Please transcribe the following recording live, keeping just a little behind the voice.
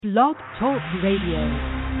Blog Talk Radio.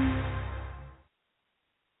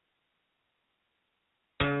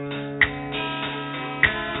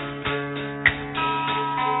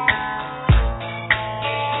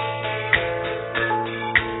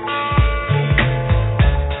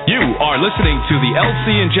 Are listening to the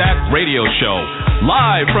LCandjack radio show,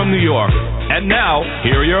 live from New York. And now,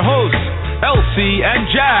 here are your hosts,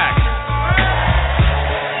 LCandjack.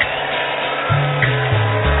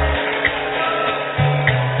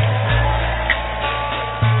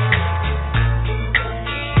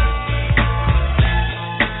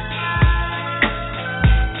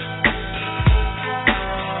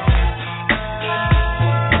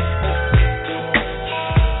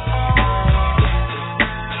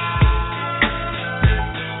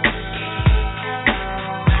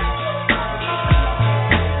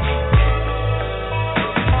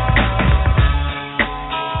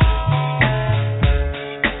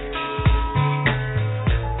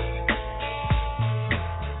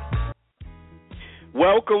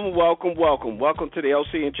 Welcome to the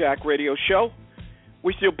LCandjack radio show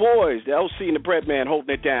with your boys, the LC and the Bread Man,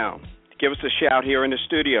 holding it down. Give us a shout here in the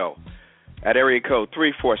studio at area code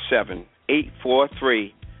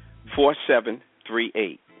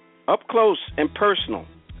 347-843-4738. Up close and personal,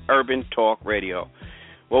 Urban Talk Radio.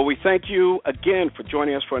 Well, we thank you again for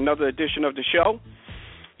joining us for another edition of the show.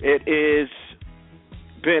 It has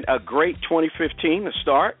been a great 2015 to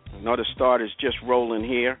start. I know the start is just rolling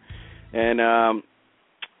here, and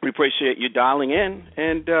we appreciate you dialing in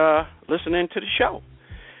and listening to the show.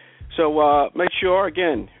 So make sure,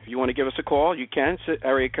 again, if you want to give us a call, you can.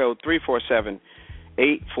 Area code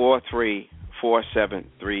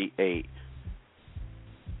 347-843-4738.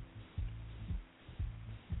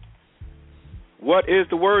 What is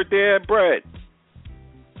the word there, Brett?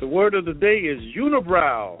 The word of the day is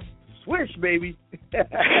unibrow. Swish, baby.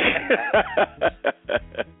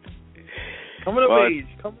 Coming of age.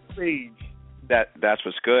 That's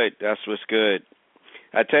what's good.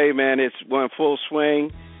 I tell you, man, it's in full swing.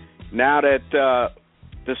 Now that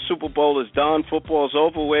the Super Bowl is done, football's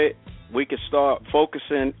over with, we can start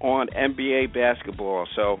focusing on NBA basketball.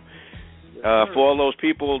 So for all those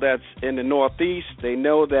people that's in the Northeast, they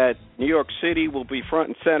know that New York City will be front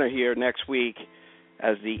and center here next week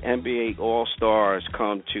as the NBA All-Stars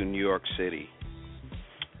come to New York City.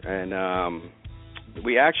 And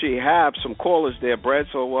we actually have some callers there, Brett,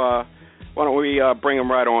 so why don't we bring them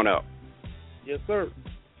right on up? Yes, sir.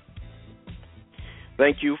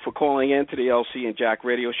 Thank you for calling in to the LCandjack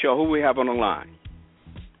radio show. Who we have on the line?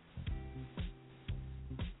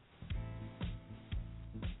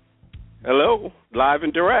 Hello, live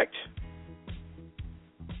and direct.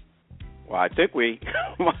 Well, I think we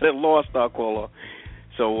might have lost our caller.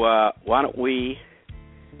 So why don't we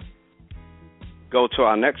go to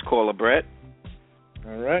our next caller, Brett?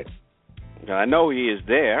 All right. I know he is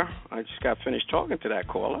there. I just got finished talking to that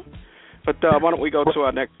caller. But why don't we go to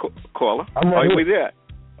our next caller? Are we there?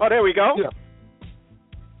 Oh, there we go. Yeah.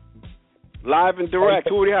 Live and direct.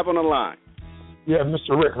 Who do you have on the line? Yeah,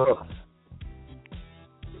 Mr. Rick Hooks.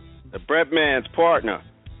 The Bread Man's partner.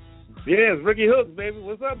 Yes, Ricky Hooks, baby.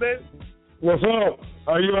 What's up, baby? What's up?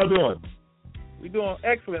 How you all doing? We doing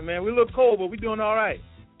excellent, man. We look cold, but we doing all right.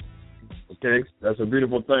 Okay, that's a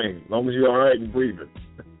beautiful thing. As long as you're all right and breathing.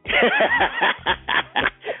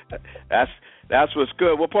 That's what's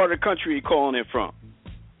good. What part of the country are you calling in from?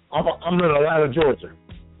 I'm in Atlanta, Georgia.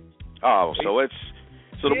 Oh, so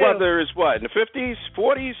the weather is what, in the 50s,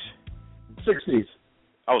 40s? 60s.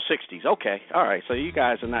 Oh, 60s. Okay. All right. So you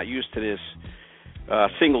guys are not used to this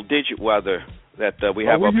single-digit weather that we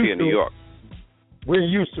have up here in New York. We're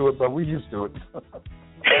used to it, but we're used to it.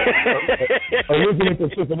 I'm living in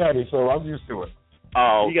Cincinnati, so I'm used to it.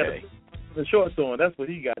 Oh, okay. The shorts on, that's what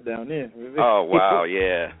he got down there. Oh, wow,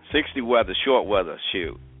 yeah. 60 weather, short weather,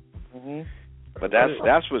 shoot. Mm-hmm. But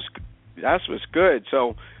that's what's good.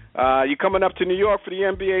 So you coming up to New York for the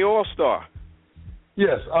NBA All-Star?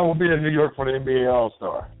 Yes, I will be in New York for the NBA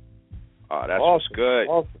All-Star. Oh, that's what's good.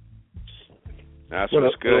 Awesome. That's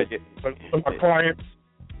what's good. With my clients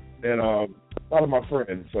and a lot of my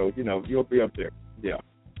friends, so, you'll be up there. Yeah.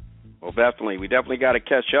 Well, definitely. We definitely got to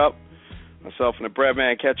catch up. Myself and the Bread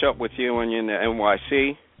Man catch up with you when you're in the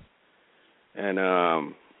NYC, and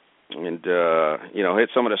hit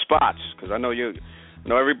some of the spots, because I know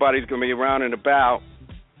everybody's going to be around and about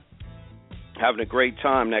having a great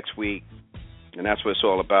time next week, and that's what it's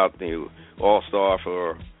all about, the All-Star,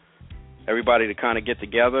 for everybody to kind of get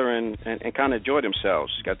together and kind of enjoy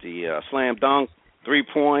themselves. Got the slam dunk,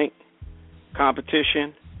 3-point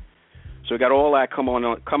competition, so we got all that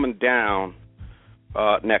coming down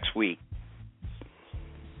next week.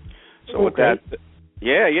 So with that,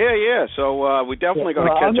 Yeah. So we definitely going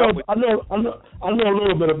to catch up with. I know a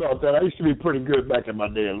little bit about that. I used to be pretty good back in my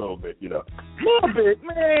day, a little bit, A little bit,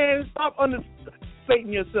 man. Stop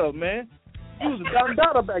understating yourself, man. You was a Don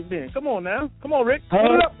Dada back then. Come on now. Come on, Rick. Put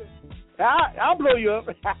it up. I'll blow you up.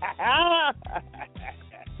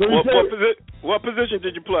 What position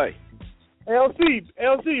did you play? LC,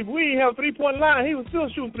 if we didn't have 3-point line, he was still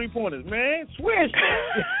shooting 3-pointers, man. Swish.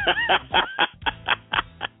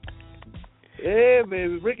 Yeah,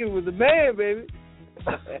 baby. Ricky was the man, baby.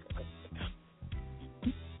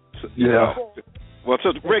 Yeah. Well,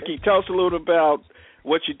 so Ricky, tell us a little about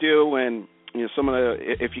what you do and some of the,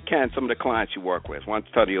 if you can, some of the clients you work with. Why don't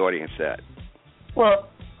you tell the audience that? Well,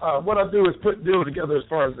 what I do is put deals together as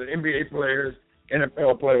far as the NBA players,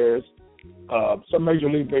 NFL players, some Major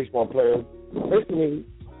League Baseball players. Basically,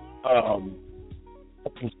 a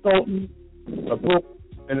consultant, a book,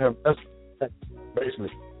 and an investment,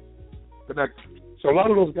 basically. So a lot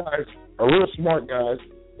of those guys are real smart guys.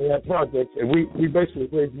 They have projects, and we basically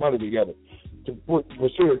raise money together to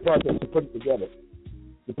pursue a project to put it together,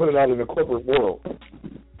 to put it out in the corporate world,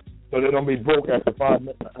 so they don't be broke after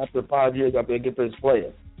 5 years after they get this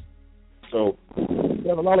player. So we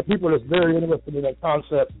have a lot of people that's very interested in that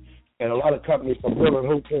concept, and a lot of companies from building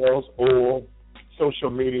hotels, oil, social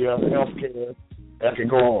media, healthcare, that can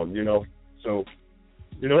go on, So,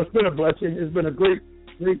 it's been a blessing. It's been a great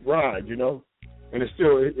ride, and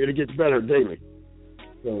it gets better daily.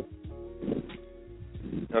 So,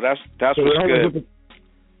 no, that's what's good.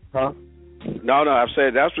 Huh? No, I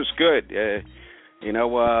said that's what's good.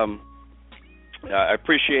 I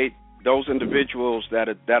appreciate those individuals that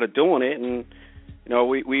are doing it, and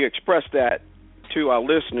we express that to our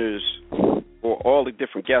listeners or all the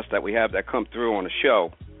different guests that we have that come through on the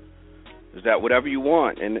show. Is that whatever you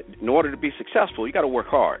want, and in order to be successful, you got to work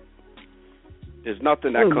hard. There's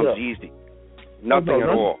nothing that comes easy. Nothing at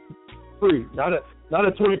all. Free. Not at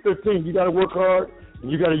 2015. You got to work hard,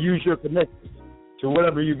 and you got to use your connections to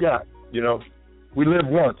whatever you got. We live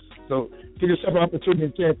once, so give yourself an opportunity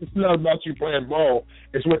and chance. It's not about you playing ball.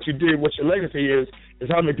 It's what you did. What your legacy is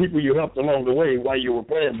how many people you helped along the way while you were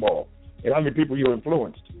playing ball, and how many people you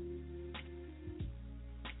influenced.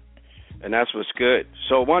 And that's what's good.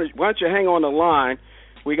 So why don't you hang on the line?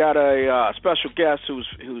 We got a special guest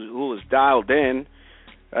who is dialed in,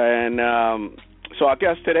 and so our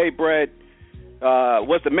guest today, Brad,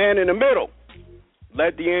 was the man in the middle,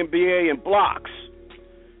 led the NBA in blocks,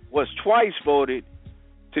 was twice voted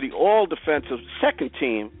to the All-Defensive Second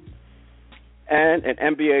Team, and an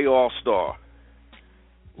NBA All-Star.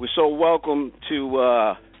 We're so welcome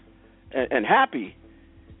to and happy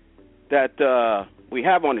that we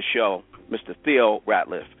have on the show Mr. Theo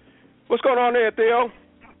Ratliff. What's going on there, Theo?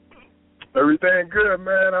 Everything good,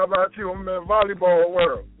 man. How about you? I'm in the volleyball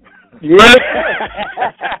world. Yeah.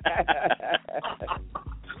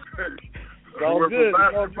 It's all good.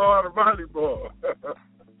 Basketball to volleyball.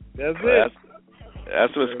 That's it.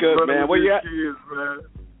 That's what's good, man. Where you at? Kids, man.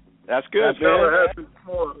 That's good, man. Tallahassee,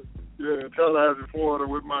 Florida. Yeah, Tallahassee, Florida,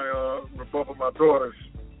 with both of my daughters.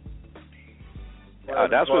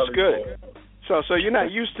 That's what's good. So you're not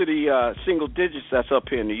used to the single digits that's up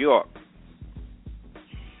here in New York.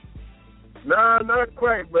 Nah, not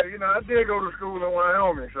quite, but I did go to school in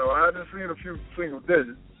Wyoming, so I just seen a few single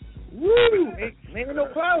digits. Woo! Ain't no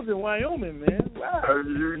clouds in Wyoming, man. Wow.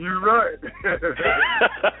 You right.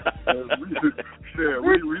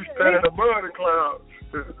 we stand above the clouds.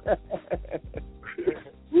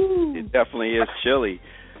 It definitely is chilly.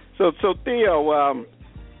 So Theo,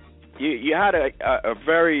 you had a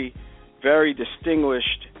very, very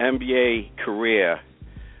distinguished NBA career.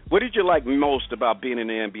 What did you like most about being in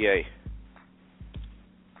the NBA?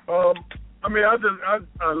 I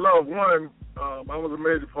love one. I was a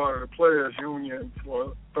major part of the Players Union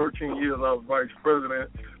for 13 years. I was vice president.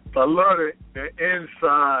 So I love the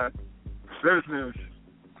inside business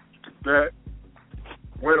that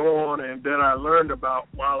went on and that I learned about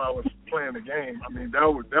while I was playing the game. That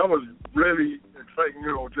was really exciting,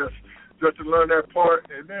 just to learn that part.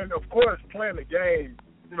 And then, of course, playing the game,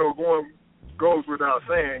 goes without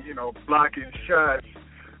saying, blocking shots,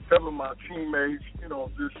 helping my teammates,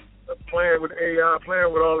 just playing with AI,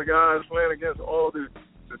 playing with all the guys, playing against all the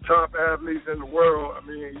top athletes in the world.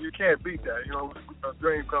 You can't beat that. A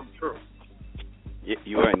dream come true.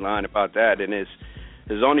 You ain't lying about that. And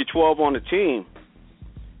there's only 12 on the team.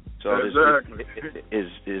 So exactly.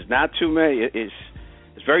 it's not too many.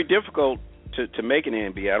 It's very difficult to make an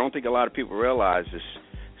NBA. I don't think a lot of people realize this.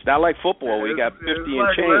 It's not like football where you got 50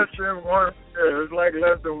 and change. It's like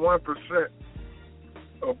less than 1%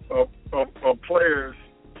 of players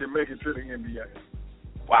can make it to the NBA.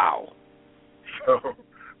 Wow. So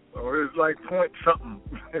it's like point something.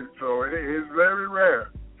 So it is very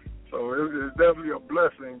rare. So it's definitely a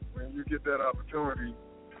blessing when you get that opportunity,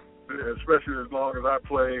 especially as long as I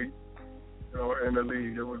played, in the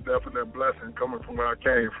league. It was definitely a blessing coming from where I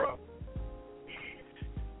came from.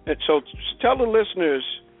 And so tell the listeners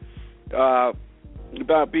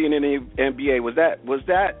about being in the NBA. Was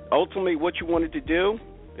that ultimately what you wanted to do?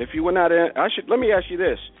 If you were not let me ask you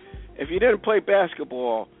this: if you didn't play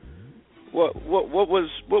basketball, what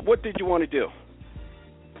did you want to do?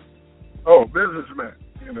 Oh, businessman.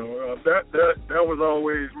 That was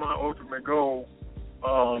always my ultimate goal.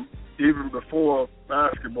 Even before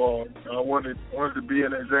basketball, I wanted to be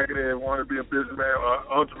an executive, wanted to be a businessman,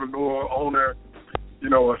 entrepreneur, owner,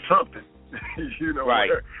 or something. Right.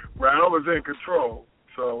 Where I was in control.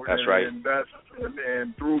 So that's right.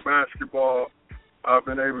 And through basketball, I've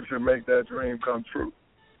been able to make that dream come true.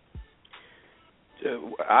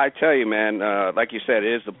 I tell you, man, like you said,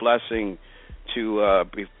 it is a blessing to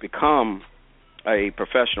become a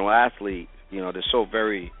professional athlete. There's so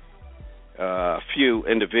very few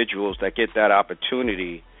individuals that get that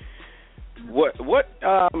opportunity. What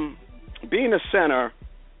being a center,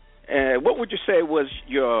 what would you say was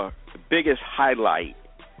your biggest highlight,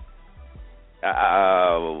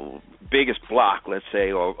 biggest block, let's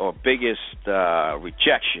say, or biggest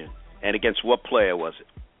rejection, and against what player was it?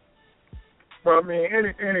 Well, I mean,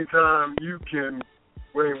 any time you can,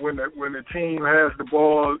 when the team has the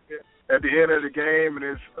ball at the end of the game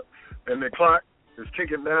and the clock is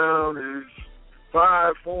ticking down, is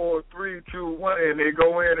 5, 4, 3, 2, 1, and they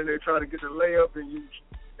go in and they try to get the layup and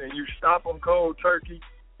you stop them cold turkey,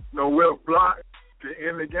 with a block to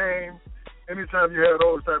end the game. Anytime you had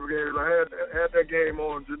those type of games, I had that game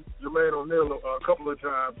on Jermaine O'Neal a couple of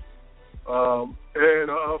times, and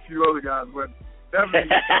a few other guys, but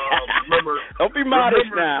definitely remember. Don't be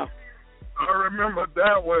modest now. I remember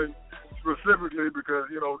that one specifically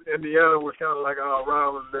because Indiana was kind of like our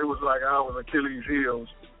rivals. They was like our Achilles heels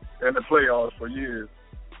in the playoffs for years.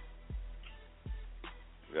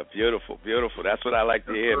 Yeah, beautiful. That's what I like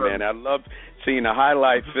to hear, man. I love seeing the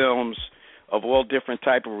highlight films of all different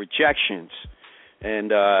type of rejections,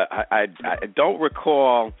 and I don't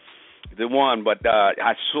recall the one, but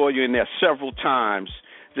I saw you in there several times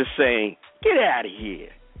just saying, "Get out of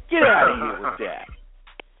here! Get out of here with that!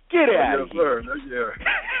 Get out of here!"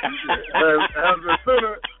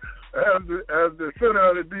 As the center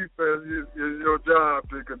of the defense, is your job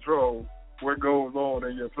to control what goes on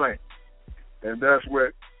in your paint, and that's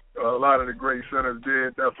what a lot of the great centers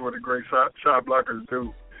did. That's what the great shot blockers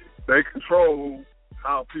do. They control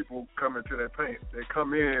how people come into their paint. They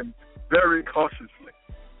come in very cautiously.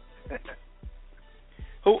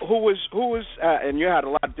 Who was and you had a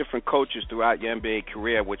lot of different coaches throughout your NBA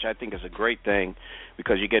career, which I think is a great thing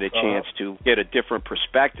because you get a chance to get a different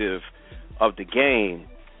perspective of the game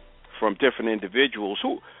from different individuals.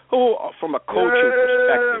 Who from a coaching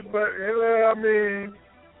perspective? I mean,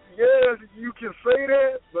 yes, you can say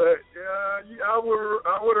that, but I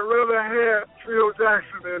would have rather had Theo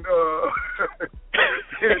Jackson and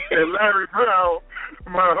Larry Brown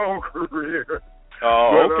my whole career.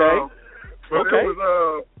 Oh, okay. But okay.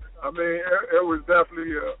 It was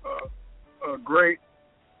definitely a great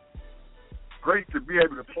to be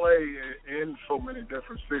able to play in so many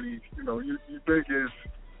different cities. You think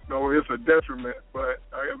it's a detriment, but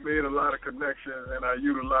I made a lot of connections and I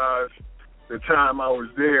utilized the time I was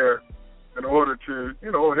there in order to,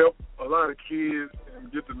 help a lot of kids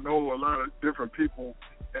and get to know a lot of different people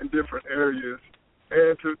in different areas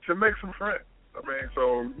and to make some friends.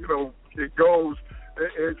 It goes.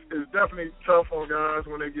 It's definitely tough on guys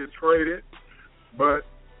when they get traded, but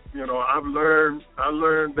I learned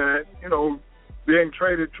that being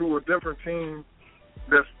traded to a different team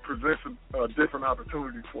that presents a different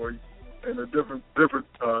opportunity for you and a different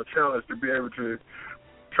challenge to be able to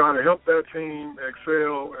try to help that team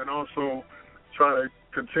excel and also try to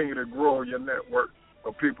continue to grow your network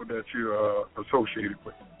of people that you're associated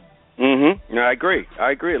with. Mm-hmm. No, I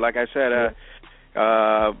agree. Like I said,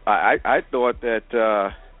 I thought that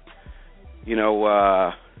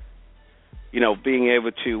being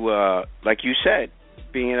able to, like you said,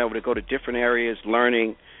 being able to go to different areas,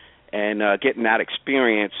 learning and getting that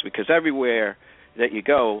experience, because everywhere that you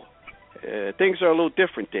go, things are a little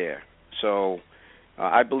different there. So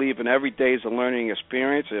I believe in every day is a learning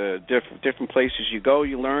experience. Different places you go,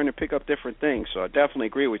 you learn and pick up different things. So I definitely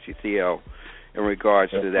agree with you, Theo, in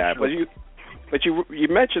regards to that. Sure. But you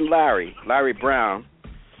mentioned Larry Brown.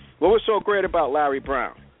 What was so great about Larry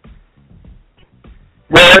Brown?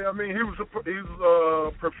 Well, he was a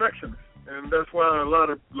perfectionist, and that's why a lot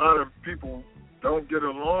of people don't get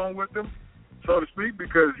along with him. so to speak,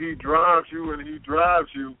 because he drives you and he drives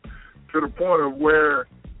you to the point of where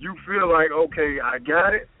you feel like, okay, I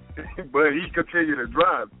got it, but he continued to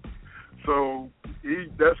drive. So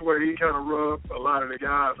that's where he kind of rubbed a lot of the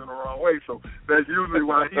guys in the wrong way. So that's usually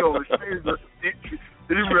why he only stays.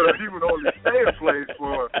 He would only stay in place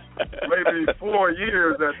for maybe 4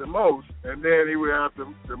 years at the most, and then he would have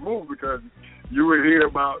to move because you would hear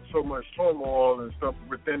about so much turmoil and stuff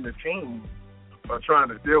within the team trying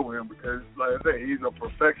to deal with him because, like I say, he's a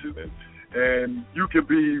perfectionist, and you could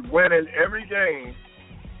be winning every game,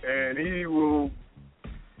 and he will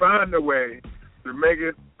find a way to make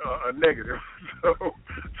it a negative. So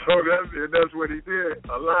that's what he did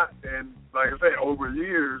a lot, and like I say, over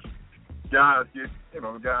years, guys get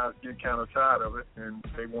kind of tired of it, and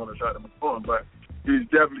they want to try to move on. But he's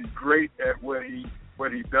definitely great at what he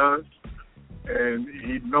does, and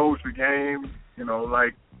he knows the game,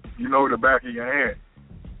 like the back of your hand.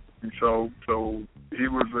 And so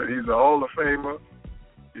he's a Hall of Famer.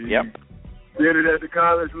 He did it at the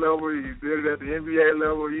college level. He did it at the NBA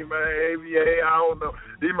level. He might ABA. I don't know.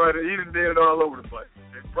 He done did it all over the place.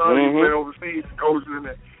 He probably went overseas coaching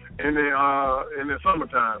in the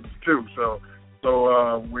summertime too. So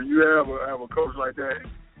when you have a coach like that,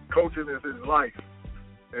 coaching is his life,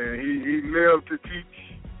 and he lived to teach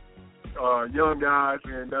young guys,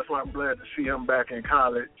 and that's why I'm glad to see him back in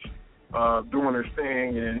college doing his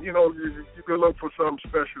thing. And you can look for something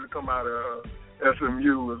special to come out of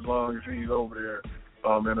SMU as long as he's over there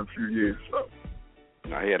in a few years. So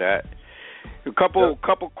I hear that. A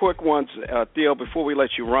couple quick ones, Theo, before we let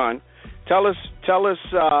you run. Tell us,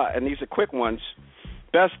 and these are quick ones,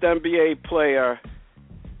 best NBA player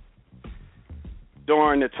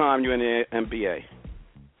during the time you're in the NBA.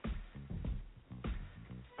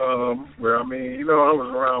 Well, I mean, I was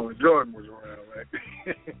around when Jordan was around, right?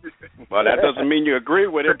 Well, that doesn't mean you agree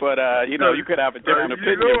with it, but, you could have a different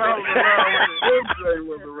opinion. I was around when MJ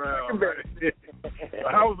was around, right?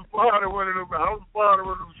 I was a part of one of them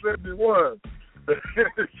 71.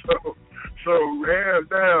 So hands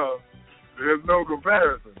down, there's no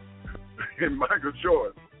comparison in Michael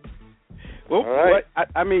Jordan. Well, right.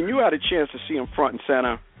 I mean, you had a chance to see him front and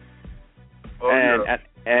center.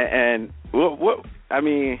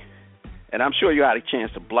 And I'm sure you had a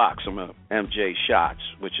chance to block some of MJ's shots,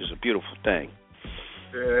 which is a beautiful thing.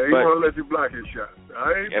 Yeah, he won't let you block his shot.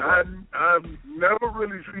 I've never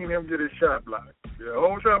really seen him get his shot blocked. The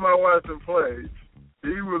whole time I watched him play,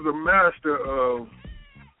 he was a master of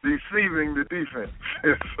deceiving the defense.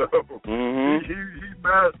 So he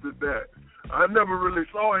mastered that. I never really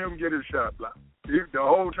saw him get his shot blocked. The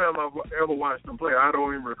whole time I've ever watched him play, I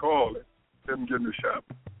don't even recall him getting a shot.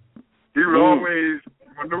 He would always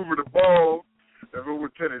maneuver the ball, if it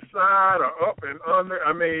was to the side or up and under.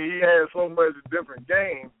 I mean, he had so much different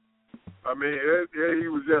game. I mean, he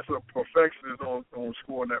was just a perfectionist on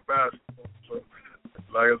scoring that basketball. So,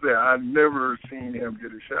 like I said, I've never seen him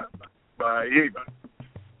get a shot by anybody.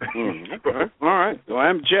 Okay. All right. Well,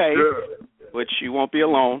 MJ, which you won't be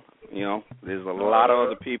alone. There's a lot of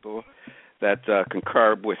other people that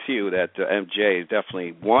concur with you that MJ is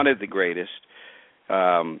definitely one of the greatest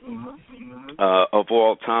of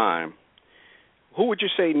all time. Who would you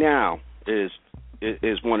say now is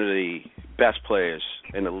one of the best players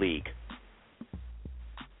in the league?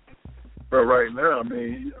 Well, right now, I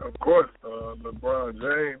mean, of course, LeBron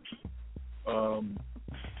James.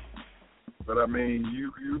 But I mean,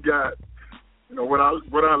 you got, what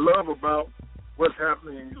I love about what's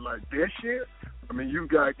happening like this year. I mean, you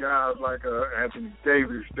got guys like Anthony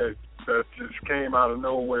Davis that just came out of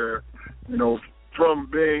nowhere. From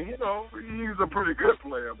being, he's a pretty good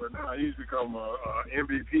player, but now he's become a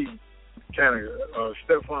MVP candidate.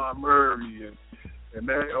 Stephon Murray and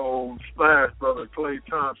that old Splash brother Klay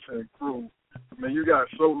Thompson crew. I mean, you got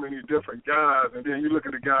so many different guys, and then you look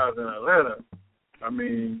at the guys in Atlanta. I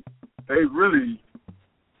mean, they really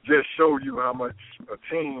just show you how much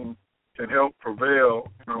a team can help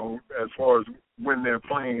prevail, as far as when they're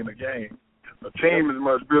playing in a game. A team is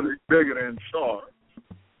much bigger than stars.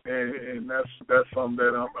 And that's something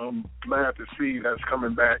that I'm glad to see that's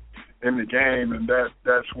coming back in the game, and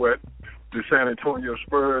that's what the San Antonio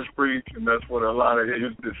Spurs preach, and that's what a lot of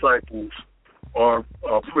his disciples are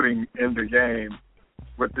putting in the game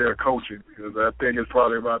with their coaching, because I think it's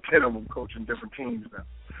probably about 10 of them coaching different teams now.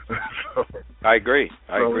 I agree.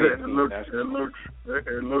 It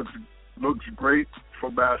looks great for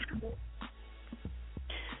basketball.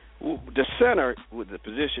 The center, with the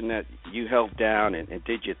position that you held down and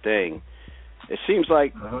did your thing, it seems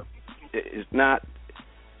like it's not.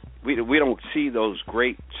 We don't see those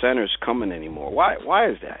great centers coming anymore. Why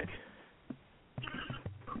is that?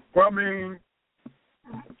 Well, I mean,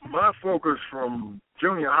 my focus from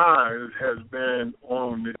junior high has been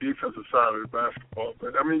on the defensive side of the basketball.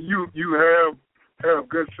 But I mean, you have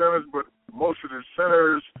good centers, but most of the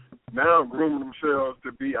centers now groom themselves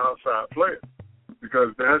to be outside players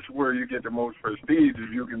because that's where you get the most prestige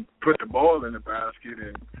if you can put the ball in the basket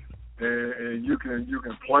and you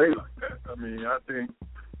can play like that. I mean, I think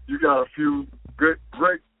you got a few good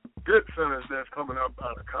centers that's coming up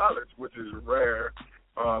out of college, which is rare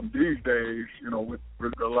these days. You know, with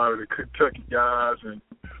a lot of the Kentucky guys and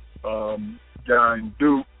guy in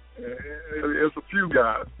Duke. It's a few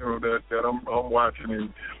guys, you know, that I'm watching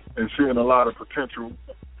and seeing a lot of potential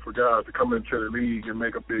for guys to come into the league and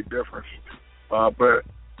make a big difference. But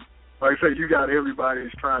like I said, you got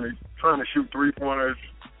everybody's trying to shoot 3-pointers.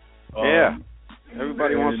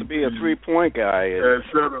 Everybody wants to be a 3-point guy. And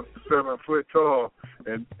 7 foot tall,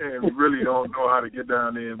 and really don't know how to get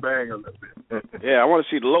down there and bang a little bit. I want to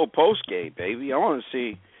see the low post game, baby. I want to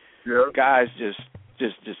see guys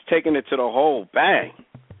just taking it to the hole, bang.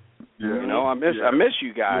 Yeah. You know, I miss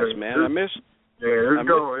you guys, man.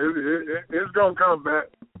 It's gonna come back.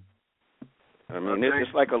 I mean,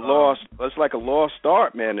 it's like a lost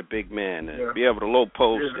art, man. The big man, and be able to low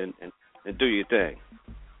post and do your thing.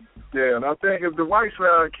 Yeah, and I think if the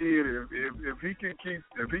Whiteside kid, if he can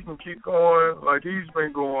keep going like he's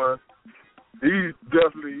been going, he's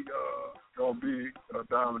definitely gonna be a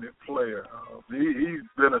dominant player. He's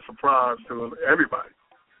been a surprise to everybody,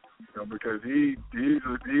 you know, because he's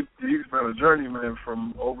been a journeyman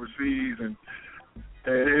from overseas, and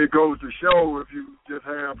it goes to show if you just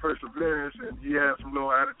have perseverance. And he had some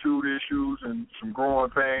little attitude issues and some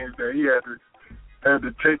growing pains that he had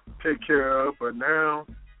to take care of, but now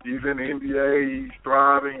he's in the NBA, he's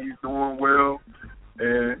thriving, he's doing well,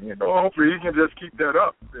 and you know, hopefully he can just keep that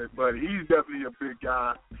up. But he's definitely a big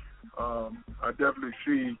guy. I definitely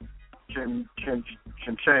see can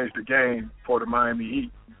change the game for the Miami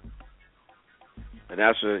Heat. And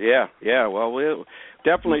that's well, we'll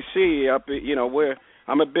definitely see up. You know,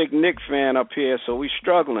 I'm a big Knicks fan up here, so we're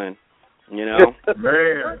struggling. You know,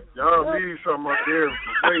 man, y'all need something up there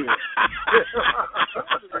for real.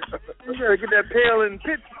 You gotta get that pail and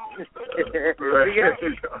pitch.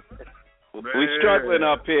 We struggling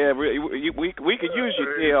up here. We could use you,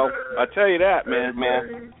 Theo. I tell you that, man.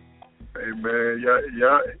 Hey, man,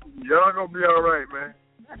 y'all gonna be all right, man.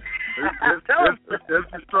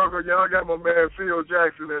 It's the struggle. Y'all got my man Theo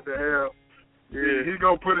Jackson at the helm. Yeah. He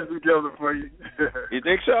gonna put it together for you. You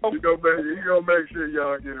think so? He gonna make sure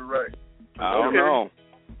y'all get it right. I don't know.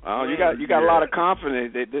 You got a lot of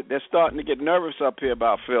confidence. They're starting to get nervous up here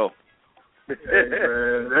about Phil. Hey,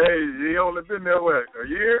 man. He only been there, what, a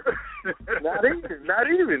year? Not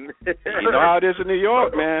even. You know how it is in New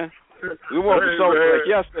York, man. We want the soap like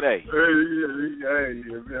yesterday. Hey,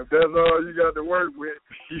 if that's all you got to work with,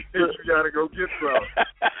 you got to go get some.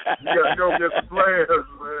 You got to go get some players,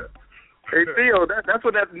 man. Hey, Theo, that's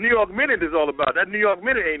what that New York Minute is all about. That New York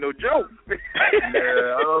Minute ain't no joke. I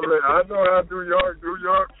know how New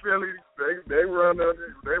York, Philly, they run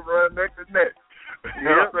neck to neck. You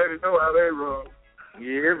already know how they run.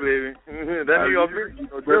 Yeah, baby. That New York Minute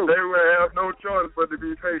ain't no joke. But they will have no choice but to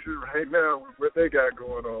be patient right now with what they got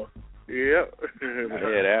going on. Yeah. I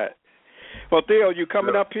hear that. Well, Theo, you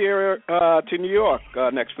coming up here to New York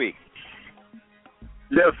next week?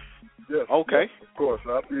 Yes. Okay. Yes, of course,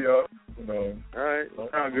 I'll be up. You know, all right. My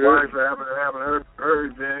wife having her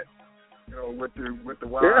event, you know, with the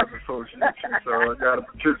Wives Association, so I got to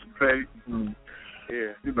participate. And,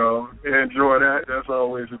 you know, enjoy that. That's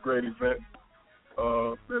always a great event.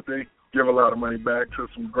 That they give a lot of money back to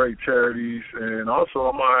some great charities, and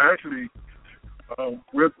also I'm actually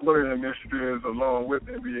with one of the initiatives along with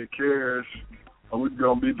NBA Cares. We're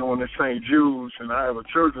going to be doing the St. Jude's, and I have a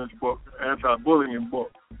children's book, anti-bullying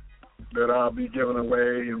book, that I'll be giving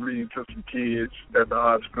away and reading to some kids at the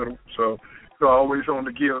hospital. So it's always on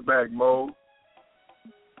the give back mode.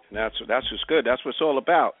 And that's what's good. That's what it's all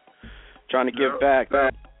about, trying to give back.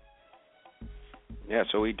 Yeah,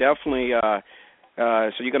 so we definitely.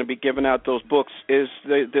 So you're going to be giving out those books. Is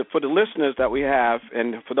for the listeners that we have,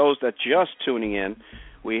 and for those that just tuning in,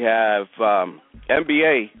 we have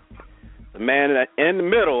NBA, the man in the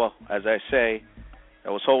middle, as I say,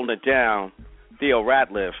 that was holding it down, Theo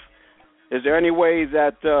Ratliff. Is there any way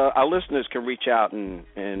that our listeners can reach out and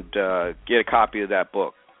get a copy of that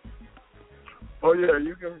book? Oh yeah,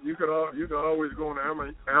 you can always go on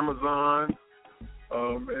Amazon.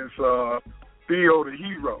 It's Theo the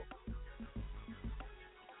Hero.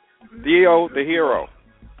 Theo the Hero.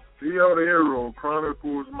 Theo the Hero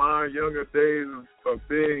chronicles my younger days of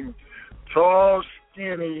being tall,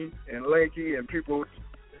 skinny, and lanky, and people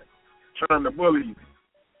trying to bully me.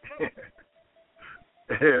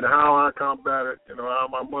 and how I combat it, how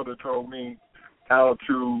my mother told me how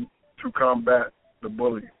to combat the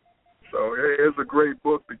bullying. So it's a great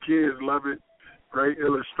book. The kids love it. Great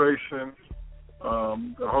illustrations,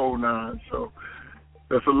 the whole nine. So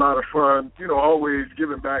it's a lot of fun, always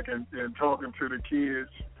giving back and talking to the kids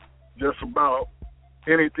just about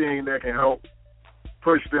anything that can help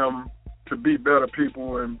push them to be better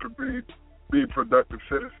people and to be productive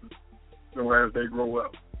citizens as they grow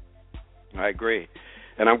up. I agree.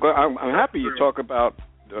 And I'm happy you talk about,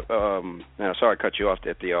 sorry I cut you off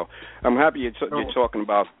there, Theo. I'm happy you're talking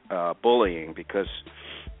about bullying, because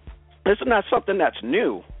this is not something that's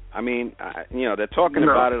new. I mean, they're talking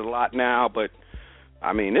about it a lot now, but,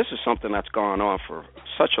 I mean, this is something that's gone on for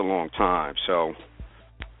such a long time. So,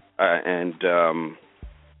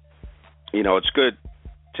 it's good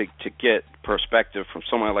to get perspective from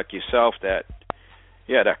someone like yourself that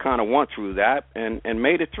kind of went through that and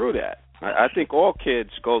made it through that. I think all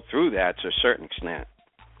kids go through that to a certain extent.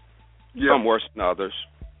 Yeah. Some worse than others.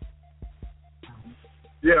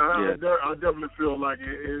 Yeah, I definitely feel like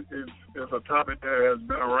it's a topic that has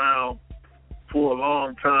been around for a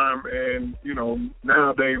long time, and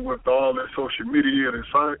nowadays with all that social media and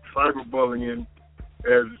cyberbullying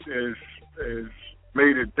has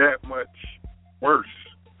made it that much worse.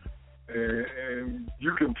 And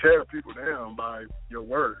you can tear people down by your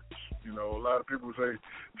words. A lot of people say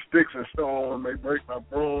sticks and stones may break my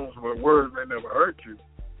bones, but words may never hurt you.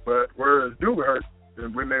 But words do hurt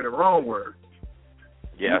when they're the wrong words.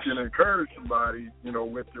 Yes. You can encourage somebody,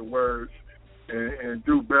 with your words and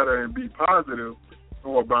do better and be positive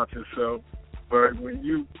about yourself. But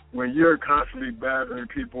when you're constantly battering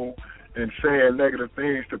people and saying negative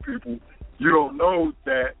things to people, you don't know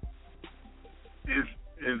that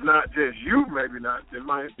it's not just you. Maybe not. It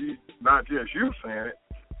might be not just you saying it,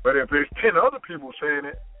 but if there's 10 other people saying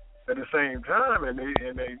it at the same time, and they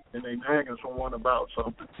nagging someone about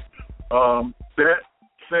something, that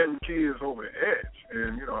sends kids over the edge.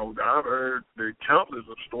 And I've heard the countless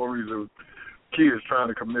of stories of kids trying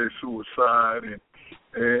to commit suicide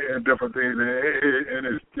and different things, and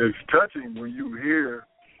it's touching when you hear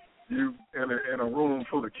you in a room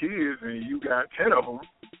full of kids and you got 10 of them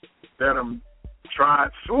that tried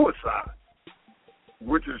suicide,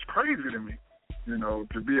 which is crazy to me.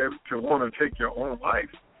 To be able to want to take your own life,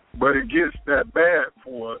 but it gets that bad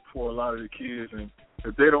for a lot of the kids, and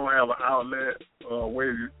if they don't have an outlet way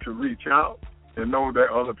to reach out and know that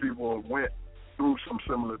other people went through some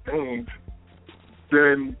similar things,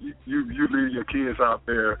 then you leave your kids out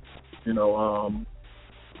there,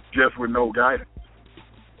 just with no guidance.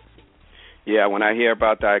 Yeah, when I hear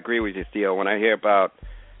about that, I agree with you, Theo. When I hear about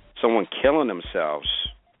someone killing themselves,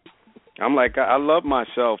 I'm like, I love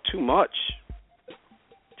myself too much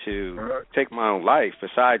to take my own life,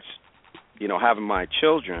 besides, having my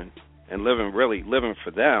children and living for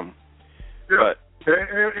them. Yeah. But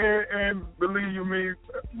and believe you me,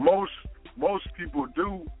 most people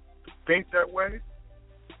do think that way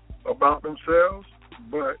about themselves,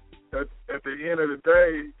 but at the end of the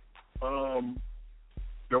day,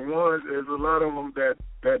 there's a lot of them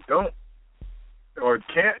that don't or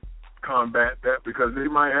can't combat that because they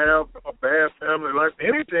might have a bad family life.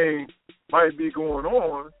 Anything might be going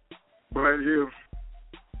on, but if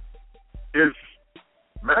it's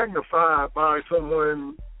magnified by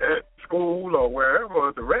someone at school or wherever,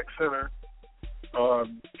 at the rec center,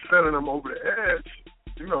 sending them over the edge,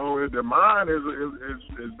 the mind is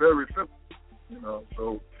very simple,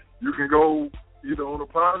 so you can go either on a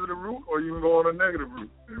positive route or you can go on a negative route.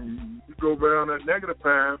 And you go down that negative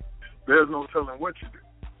path, there's no telling what you do.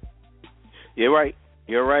 You're right.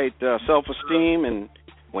 Self-esteem, and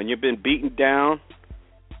when you've been beaten down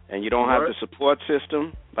and you don't have the support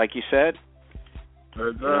system, like you said,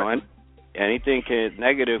 exactly. Anything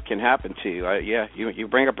negative can happen to you. You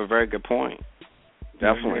bring up a very good point.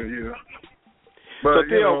 Definitely. Yeah. But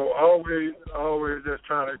so, always just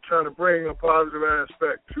trying to bring a positive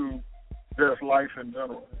aspect to just life in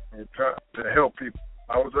general and try to help people.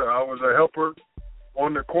 I was a helper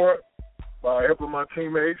on the court by helping my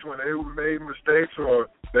teammates when they made mistakes or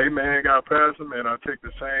they got past them, and I take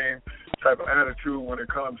the same type of attitude when it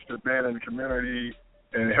comes to being in the community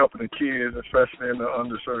and helping the kids, especially in the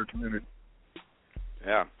underserved community.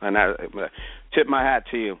 Yeah, and I tip my hat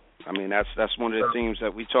to you. I mean, that's one of the themes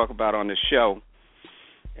that we talk about on this show,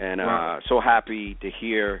 and so happy to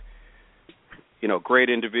hear, great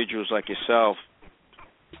individuals like yourself.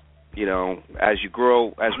 As you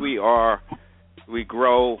grow, as we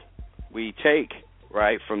grow, we take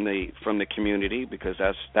from the community because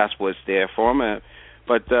that's what's there for them.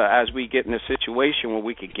 But as we get in a situation where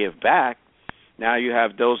we could give back, now you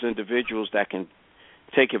have those individuals that can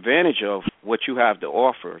take advantage of what you have to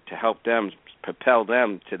offer to help them, propel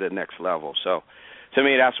them to the next level. So, to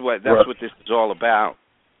me, that's what this is all about.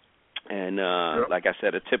 And like I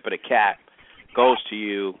said, a tip of the cap goes to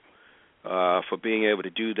you for being able to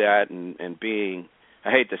do that and being,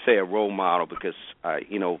 I hate to say a role model because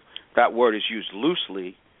that word is used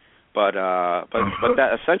loosely, but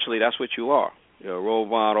that essentially that's what you are. You're a role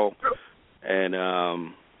model, and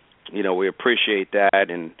we appreciate that,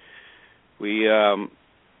 and we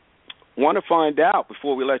want to find out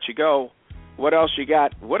before we let you go, what else you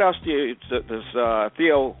got? What else does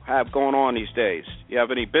Theo have going on these days? You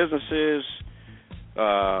have any businesses?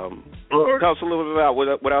 Tell us a little bit about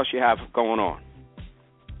what else you have going on.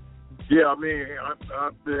 Yeah, I mean,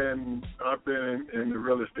 I've been in the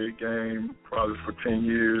real estate game probably for 10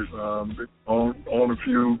 years. On a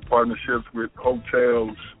few partnerships with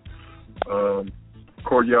hotels,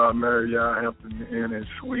 Courtyard, Marriott, Hampton Inn and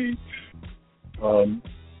Suites.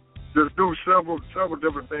 Just do several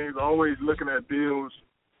different things. Always looking at deals.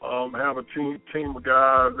 Have a team of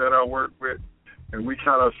guys that I work with, and we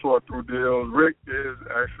kind of sort through deals. Rick is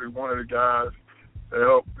actually one of the guys that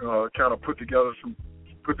help kind of put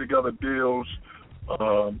together deals,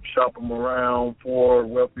 shop them around for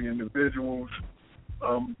wealthy individuals.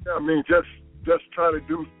 I mean, just try to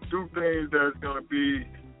do things that's going to be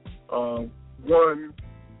one,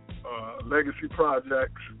 legacy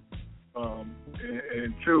projects.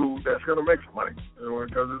 And two, that's going to make some money,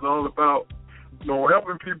 because it's all about,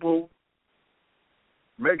 helping people,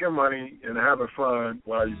 making money, and having fun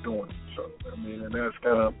while you're doing it. So, I mean, and that's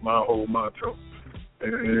kind of my whole motto,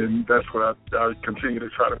 and that's what I continue to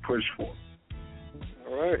try to push for.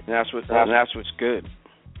 All right, that's what's good.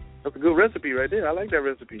 That's a good recipe right there. I like that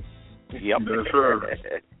recipe. Yep. Yes, sir.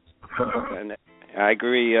 And I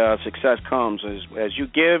agree. Success comes as you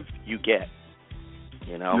give, you get.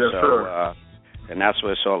 Yes, sir. And that's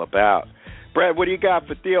what it's all about. Brad, what do you got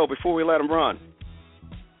for Theo before we let him run?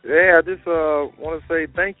 Yeah, I just want to say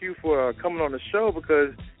thank you for coming on the show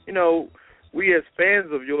because, we as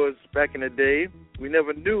fans of yours back in the day, we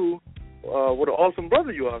never knew what an awesome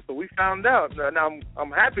brother you are. So we found out. Now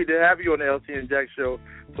I'm happy to have you on the LCandjack show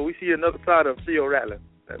so we see another side of Theo Ratliff.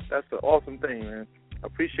 That's an awesome thing, man. I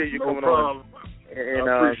appreciate you coming on. And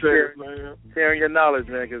I appreciate it, man. Sharing your knowledge,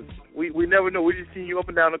 man, because we never knew. We just seen you up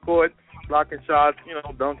and down the court, blocking shots,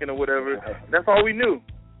 dunking or whatever. That's all we knew.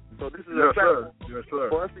 So this is a platform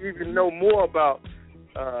for us to even know more about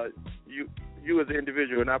you as an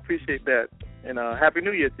individual, and I appreciate that. And Happy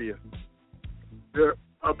New Year to you. Yeah,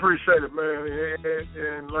 I appreciate it, man.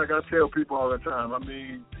 And like I tell people all the time, I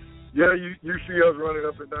mean, yeah, you see us running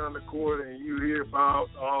up and down the court, and you hear about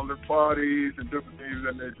all the parties and different things of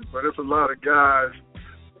that nature. But there's a lot of guys,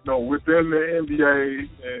 within the NBA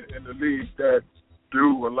and the league that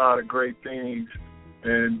do a lot of great things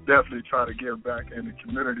and definitely try to give back in the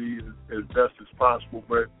community as best as possible.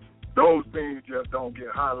 But those things just don't get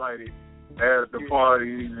highlighted as the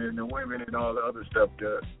parties and the women and all the other stuff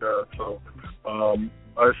does. So, like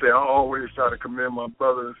I say, I always try to commend my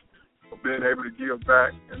brothers for being able to give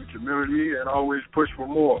back in the community and always push for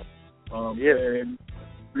more. And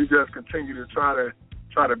we just continue to try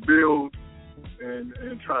to build and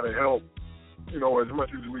try to help, as much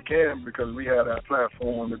as we can, because we have that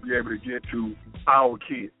platform to be able to get to our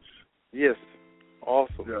kids. Yes.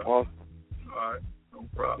 Awesome. Yeah. Awesome. All right. No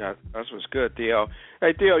problem. Yeah, that's what's good, Theo.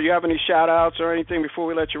 Hey, Theo, you have any shout-outs or anything before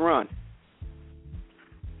we let you run?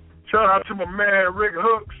 Shout out to my man, Rick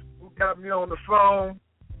Hooks, who got me on the phone.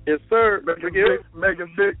 Yes, sir.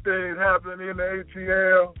 Making big things happen in the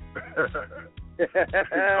ATL.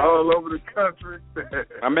 All over the country.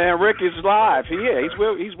 My man Rick is live.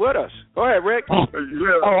 He's with us. Go ahead, Rick. Yeah.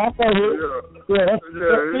 Oh, I thought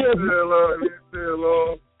He's still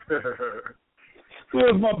on.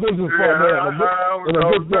 Here's my business partner. I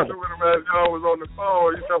was messing with him as y'all was on the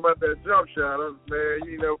phone. You talking about that jump shot. I was, man,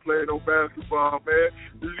 you never played no basketball, man.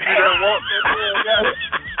 Did you see that walk that man got?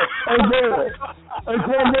 Hey,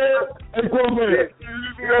 Cornman. Did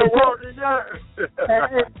you see that walk he got?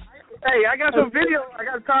 Hey, I got some video. I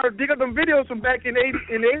got to dig up some videos from back in the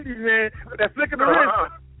 80s, man. That flick of the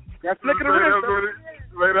wrist. That flick of the wrist.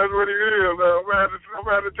 That's what he is. I'm going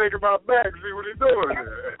to have to take him out back and see what he's doing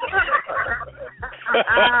there.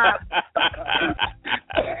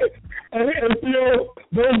 And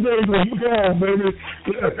those days are gone, baby.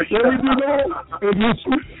 What we do now is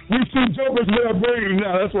we shoot jumpers with our brains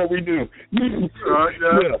now. That's what we do. I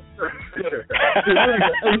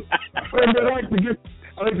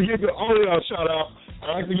like to give all of y'all a shout out. I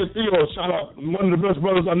like to give Theo a shout out. One of the best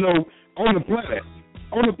brothers I know on the planet.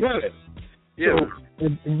 Yeah. So,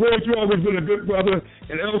 and Greg, you've always been a good brother.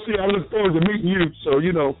 And LC, I look forward to meeting you. So,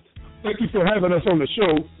 thank you for having us on the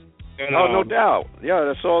show. And, no doubt. Yeah,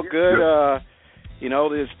 that's all good.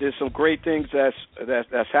 There's some great things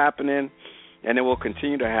that's happening, and it will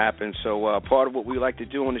continue to happen. So part of what we like to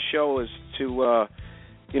do on the show is to,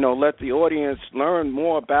 let the audience learn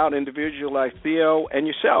more about individuals like Theo and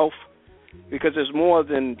yourself, because there's more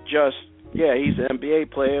than just, he's an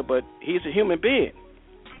NBA player, but he's a human being.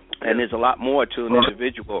 And there's a lot more to an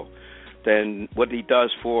individual than what he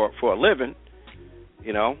does for a living.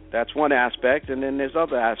 That's one aspect, and then there's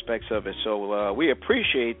other aspects of it. So we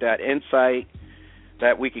appreciate that insight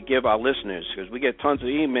that we could give our listeners, because we get tons of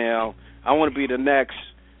email. I want to be the next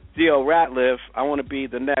Theo Ratliff. I want to be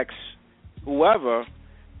the next whoever.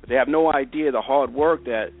 But they have no idea the hard work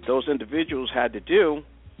that those individuals had to do,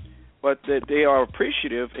 but that they are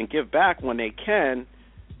appreciative and give back when they can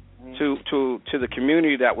to the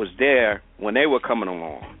community that was there when they were coming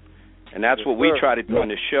along. And that's what we try to do on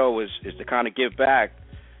this show is to kind of give back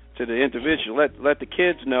to the individual, let the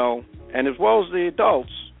kids know, and as well as the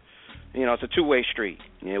adults. It's a two-way street.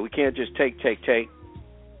 We can't just take.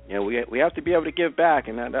 We have to be able to give back,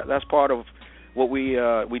 and that's part of what we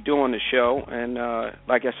do on the show. And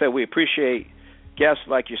like I said, we appreciate guests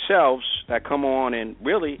like yourselves that come on and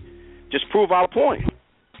really just prove our point.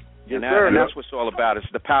 And that's what it's all about. It's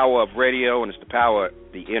the power of radio, and it's the power of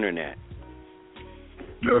the internet.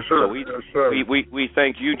 Yes, sir. So we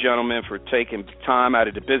thank you, gentlemen, for taking time out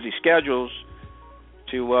of the busy schedules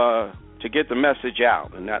to get the message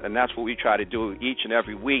out, and that's what we try to do each and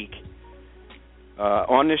every week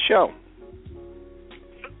on this show.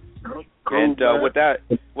 Cool, and with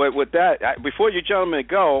that, before you gentlemen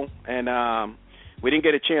go, and we didn't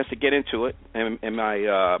get a chance to get into it in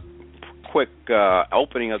my quick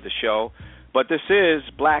opening of the show, but this is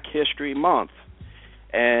Black History Month.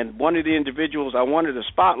 And one of the individuals I wanted to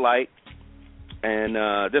spotlight, and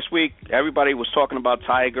this week everybody was talking about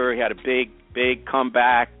Tiger. He had a big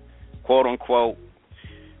comeback, quote unquote.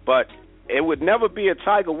 But it would never be a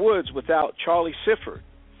Tiger Woods without Charlie Sifford.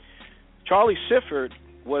 Charlie Sifford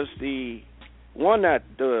was the one that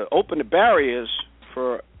opened the barriers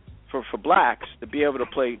for blacks to be able to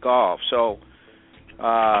play golf. So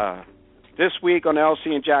this week on the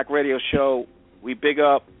LCandjack radio show, we big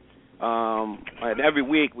up. And every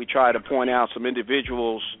week we try to point out some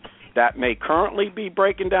individuals that may currently be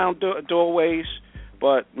breaking down doorways,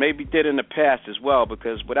 but maybe did in the past as well,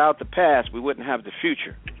 because without the past we wouldn't have the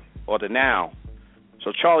future or the now.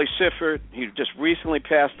 So Charlie Sifford, he just recently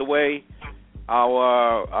passed away.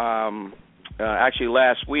 Actually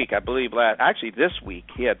last week, I believe, this week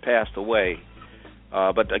he had passed away.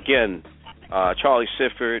 But again, Charlie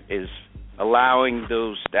Sifford is allowing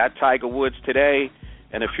that Tiger Woods today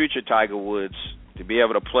and the future Tiger Woods to be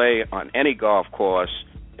able to play on any golf course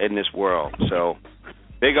in this world. So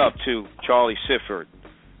big up to Charlie Sifford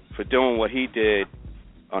for doing what he did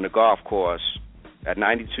on the golf course at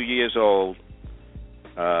 92 years old.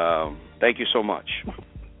 Thank you so much.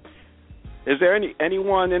 Is there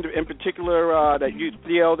anyone in particular that you,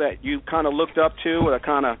 Theo, that you kind of looked up to, or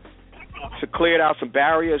kind of cleared out some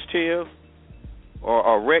barriers to you?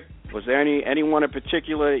 Or Rick, was there anyone in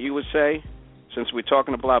particular that you would say? Since we're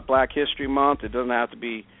talking about Black History Month, it doesn't have to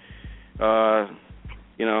be, someone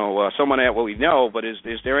that we know. But is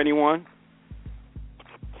there anyone?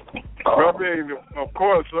 I mean, of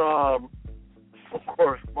course,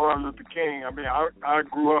 Martin Luther King. I mean, I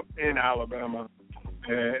grew up in Alabama,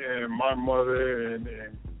 and my mother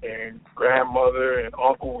and grandmother and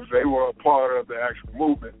uncles, they were a part of the actual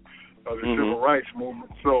movement of the civil rights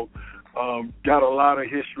movement. So, got a lot of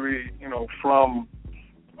history,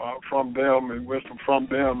 from them and wisdom from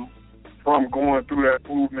them, from going through that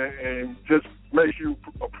movement, and just makes you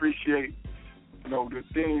appreciate, the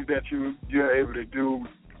things that you're able to do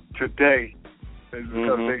today is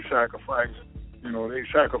because they sacrificed. They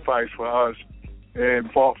sacrificed for us and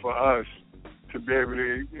fought for us to be able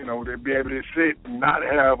to, sit and not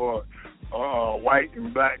have a white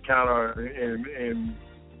and black counter and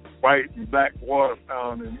white and black water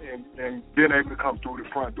fountain and being able to come through the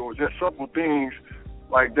front door. Just simple things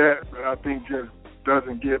like that I think just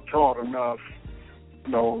doesn't get taught enough,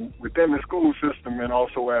 within the school system and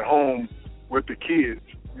also at home with the kids,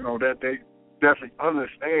 that they definitely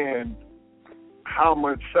understand how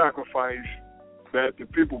much sacrifice that the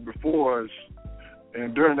people before us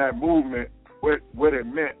and during that movement, what it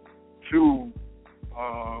meant to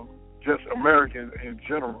just Americans in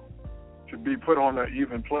general to be put on an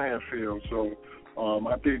even playing field. So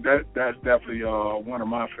I think that's definitely one of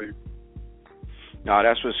my favorites. No,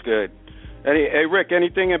 that's what's good. Hey, Rick,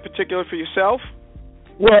 anything in particular for yourself?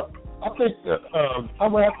 Well, I think I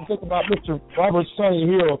would have to think about Mr. Robert Sonny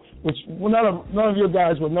Hill, which none of your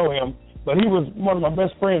guys would know him, but he was one of my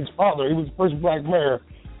best friend's father. He was the first black mayor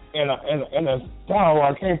in a town where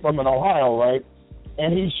I came from in Ohio, right?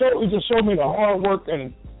 And he just showed me the hard work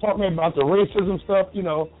and taught me about the racism stuff, you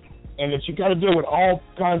know, and that you got to deal with all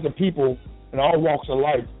kinds of people in all walks of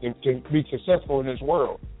life to be successful in this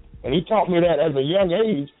world. And he taught me that at a young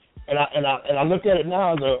age, and I look at it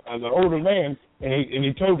now as an older man, and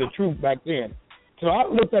he told the truth back then. So I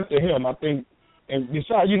looked up to him, I think. And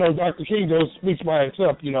besides, you know, Dr. King just speaks by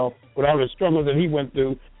himself, you know, with all the struggles that he went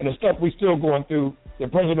through and the stuff we're still going through,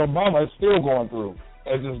 that President Obama is still going through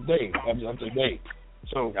as of today.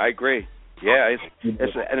 So I agree. Yeah,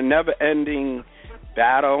 it's a never-ending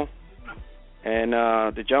battle. And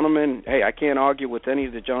the gentleman, hey, I can't argue with any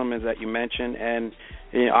of the gentlemen that you mentioned. And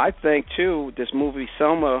you know, I think, too, this movie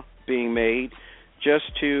Selma being made just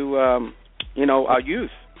to, you know, our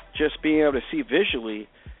youth, just being able to see visually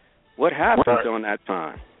what happened during that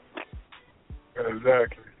time.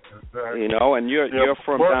 Exactly. You know, and you're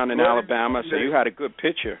from down in Alabama, so you had a good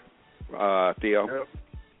picture, Theo.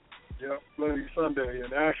 Yep, Bloody Sunday,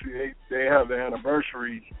 and actually they have the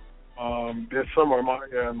anniversary this summer.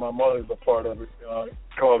 My mother's a part of it.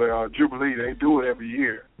 Called it Jubilee. They do it every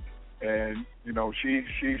year, and you know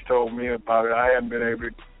she's told me about it. I haven't been able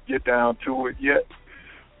to get down to it yet,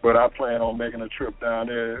 but I plan on making a trip down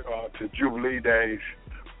there to Jubilee Days,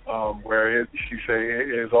 where she say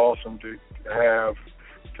it is awesome to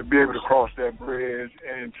be able to cross that bridge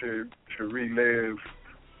and to relive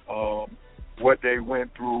what they went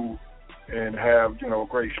through, and have, you know,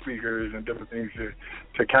 great speakers and different things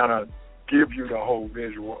to kind of give you the whole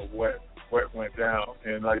visual of what went down.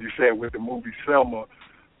 And like you said, with the movie Selma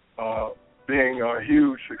being a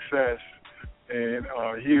huge success and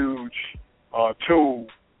a huge tool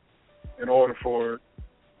in order for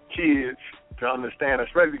kids to understand,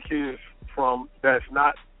 especially kids that's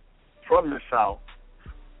not from the South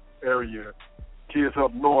area, kids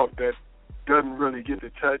up north that doesn't really get to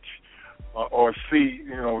touch or see,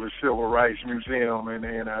 you know, the Civil Rights Museum in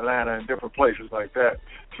Atlanta and different places like that,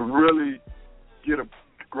 to really get a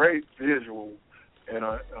great visual and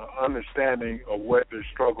an understanding of what the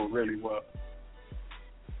struggle really was.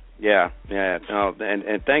 Yeah, no,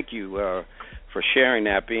 and thank you for sharing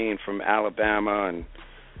that, being from Alabama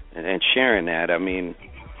and sharing that. I mean,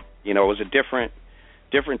 you know, it was a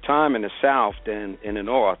different time in the South than in the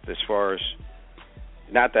North, as far as,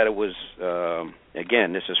 not that it was,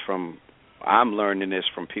 again, I'm learning this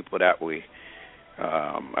from people that we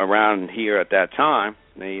around here at that time,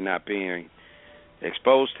 they not being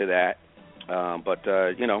exposed to that, but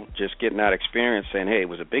you know, just getting that experience, saying, hey, it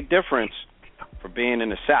was a big difference for being in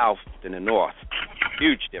the South than the North,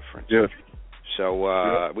 huge difference. Yes.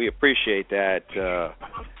 So we appreciate that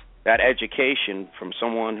education from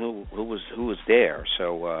someone who was there.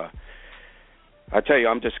 So I tell you,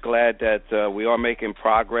 I'm just glad that we are making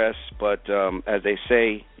progress, but as they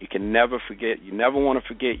say, you can never forget, you never want to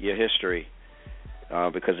forget your history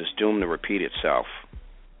because it's doomed to repeat itself.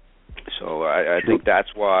 So I think that's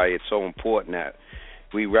why it's so important that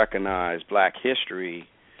we recognize Black history,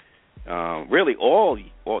 really all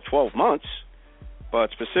 12 months, but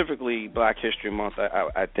specifically Black History Month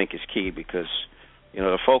I think is key, because, you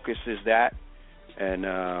know, the focus is that,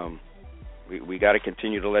 and we got to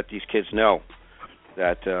continue to let these kids know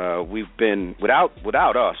that we've been,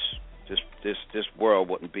 without us, this world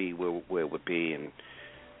wouldn't be where it would be, and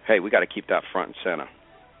hey, we got to keep that front and center.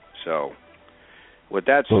 So, with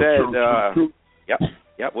that said,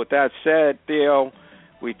 with that said, Theo,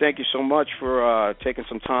 we thank you so much for taking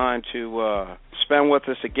some time to spend with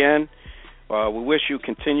us again. We wish you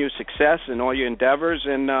continued success in all your endeavors,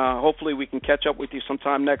 and hopefully we can catch up with you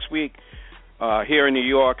sometime next week here in New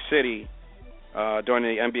York City during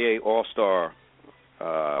the NBA All-Star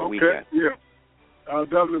weekend. Yeah, I'll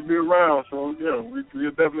definitely be around. So yeah,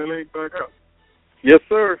 we'll definitely link back up. Yes,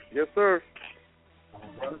 sir. Yes, sir.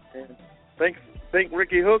 And thank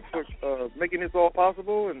Ricky Hook for making this all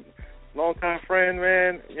possible, and longtime friend,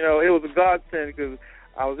 man. You know, it was a godsend, because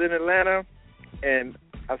I was in Atlanta and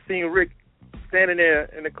I seen Rick standing there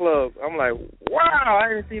in the club. I'm like, wow, I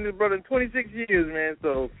haven't seen this brother in 26 years, man.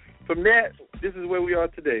 So from that, this is where we are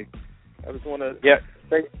today. I just want to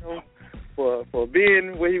thank him for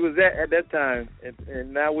being where he was at that time,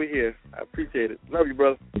 and now we're here. I appreciate it. Love you,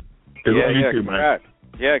 brother. Congrats.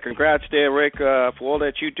 Yeah, congrats there, Rick, for all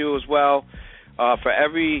that you do as well.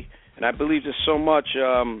 And I believe there's so much,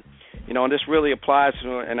 you know, and this really applies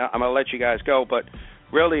to, and I'm going to let you guys go, but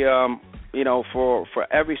really, you know, for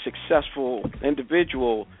every successful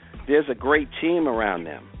individual, there's a great team around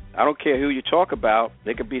them. I don't care who you talk about.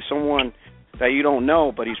 There could be someone that you don't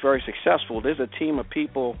know, but he's very successful. There's a team of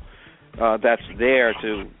people that's there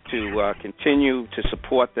to continue to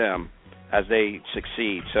support them as they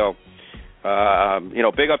succeed. So,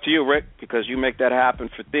 big up to you, Rick, because you make that happen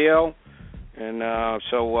for Theo, and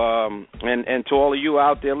and to all of you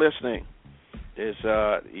out there listening.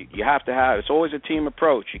 You have to have. It's always a team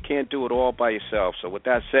approach. You can't do it all by yourself. So, with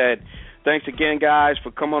that said, thanks again, guys,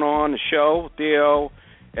 for coming on the show, Theo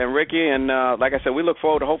and Ricky. And like I said, we look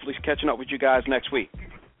forward to hopefully catching up with you guys next week.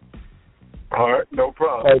 All right, no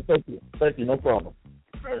problem. All right, thank you. Thank you, no problem.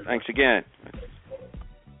 Thanks again.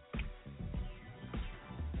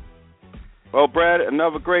 Well, Brad,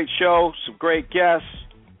 another great show, some great guests.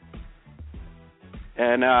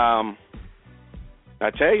 And I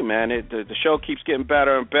tell you, man, the show keeps getting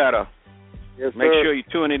better and better. Yes, Make sir. sure you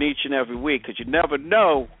tune in each and every week because you never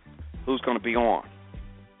know who's going to be on.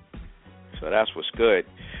 So that's what's good.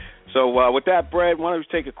 So with that, Brad, why don't we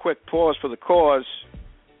take a quick pause for the cause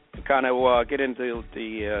to kind of get into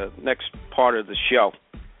the next part of the show.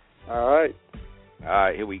 All right. All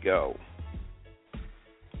right, here we go.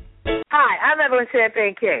 Hi, I'm Evelyn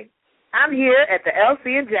Champagne King. I'm here at the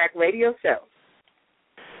LCandjack radio show.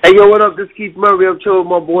 Hey, yo, what up? This is Keith Murray. I'm chilling with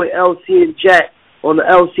my boy LCandjack on the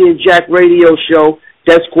LCandjack radio show.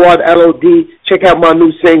 Death Squad LOD. Check out my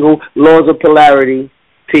new single, Laws of Polarity.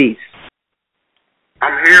 Peace.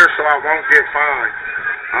 I'm here so I won't get fined.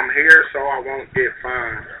 I'm here so I won't get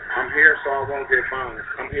fined. I'm here so I won't get fined.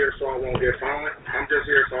 I'm here so I won't get fined. I'm just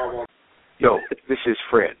here so I won't. Yo, this is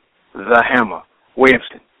Fred, the Hammer,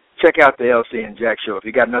 Williamson. Check out the LCandjack show. If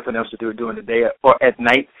you got nothing else to do during the day or at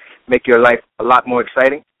night, make your life a lot more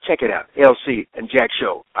exciting, check it out, LCandjack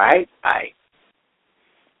show. All right? All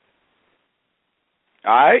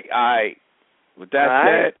right. With that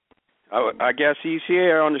said, I guess he's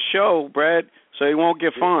here on the show, Brad, so he won't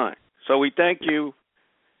get fined. So we thank you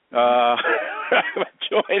for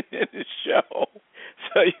joining the show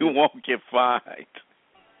so you won't get fined.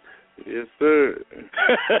 Yes, sir.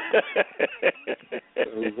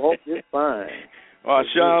 We won't get fined. Oh,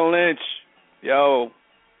 Sean Lynch. Yo,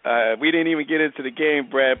 we didn't even get into the game,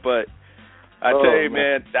 Brad, but I tell you,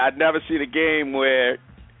 man, I'd never seen a game where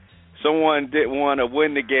someone didn't want to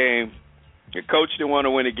win the game. The coach didn't want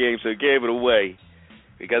to win the game, so he gave it away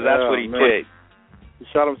because that's what he did. He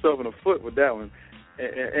shot himself in the foot with that one.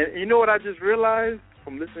 And you know what I just realized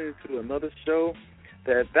from listening to another show?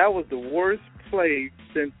 That was the worst play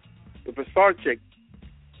since the Pasarchik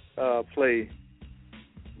play.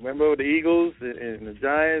 Remember the Eagles and the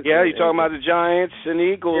Giants? Yeah, you're talking about the Giants and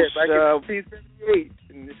Eagles. Yeah, back in 1978.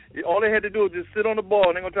 And all they had to do was just sit on the ball,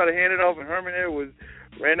 and they're going to try to hand it off, and Herman Edwards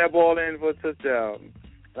ran that ball in for a touchdown.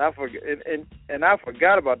 And I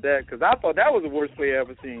forgot about that because I thought that was the worst play I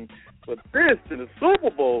ever seen. But this in the Super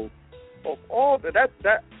Bowl, of all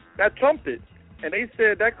that trumped it. And they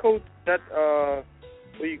said that coach, what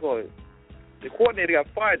do you call it? The coordinator got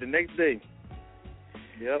fired the next day.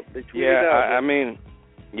 Yep, they tweeted out. I mean,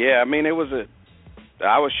 it was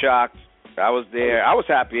I was shocked. I was there. I was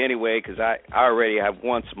happy anyway because I already have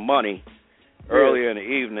won some money earlier in the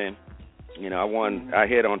evening. You know, I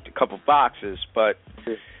hit on a couple boxes, but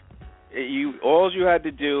all you had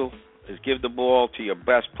to do is give the ball to your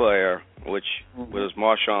best player, which was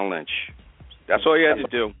Marshawn Lynch. That's all you had to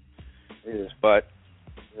do. Yeah. But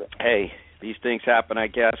hey, these things happen. I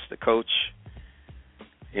guess the coach,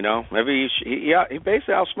 maybe he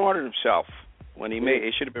basically outsmarted himself when he made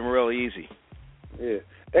it. Should have been real easy. Yeah.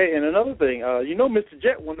 Hey, and another thing, Mr.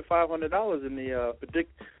 Jet won the $500 in the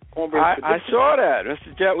cornbread prediction. I saw that,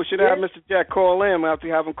 Mr. Jet. We should have Mr. Jet call in. We'll have to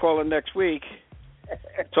have him call in next week.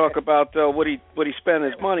 Talk about what he spent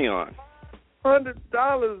his money on.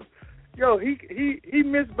 $100. Yo, he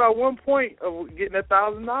missed by 1 point of getting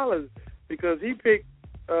 $1,000 because he picked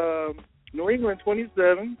New England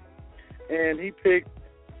 27 and he picked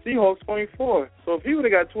Seahawks 24. So if he would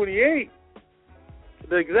have got 28,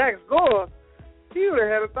 the exact score, he would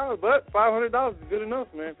have had $1,000. But $500 is good enough,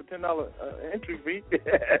 man, for $10 entry fee.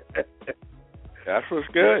 That's what's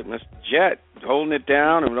good, Mr. Jet holding it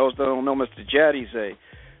down. And those that don't know Mr. Jet, he's a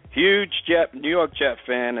huge New York Jet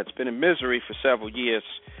fan that's been in misery for several years,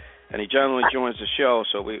 and he generally joins the show.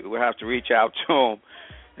 So we have to reach out to him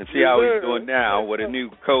and see how he's doing now with a new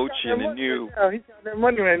coach and a new. He's counting that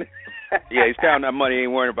money right now. Yeah, he's counting that money. He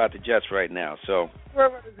ain't worrying about the Jets right now. So.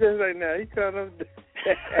 Worrying about the Jets right now. He's counting.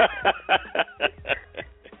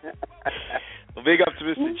 Well, big up to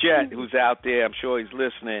Mr. Jet, who's out there. I'm sure he's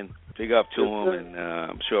listening. Big up to him, and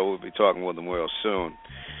I'm sure we'll be talking with him real soon.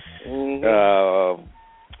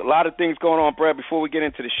 A lot of things going on, Brad, before we get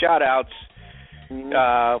into the shout-outs.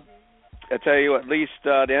 I tell you, at least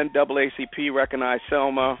the NAACP recognized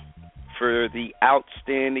Selma for the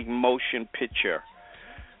outstanding motion picture.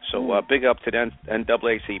 So big up to the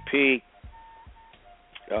NAACP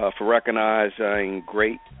for recognizing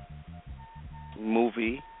great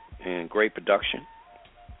movie and great production.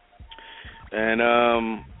 And I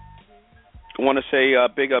want to say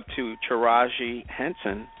big up to Taraji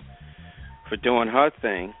Henson for doing her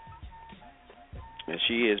thing. And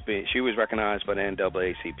she was recognized by the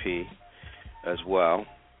NAACP as well.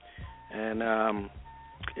 And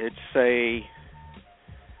it's I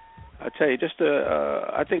tell you, just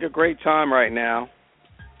I think a great time right now.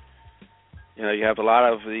 You know, you have a lot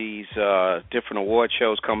of these different award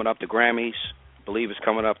shows coming up. The Grammys, I believe, is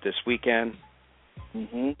coming up this weekend.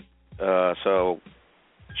 So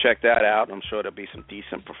check that out. I'm sure there'll be some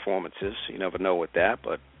decent performances. You never know with that,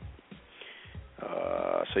 but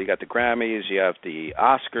so you got the Grammys, you have the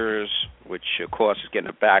Oscars, which of course is getting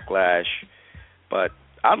a backlash. But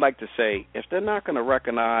I'd like to say, if they're not going to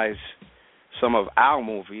recognize some of our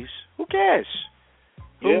movies, who cares?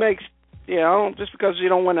 Who makes, just because you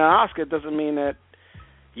don't win an Oscar doesn't mean that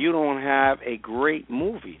you don't have a great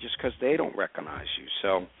movie just because they don't recognize you.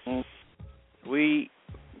 So we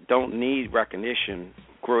don't need recognition.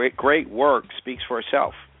 Great work speaks for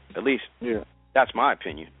itself. At least that's my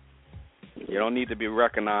opinion. You don't need to be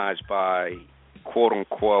recognized by, quote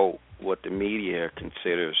unquote, what the media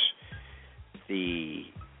considers the,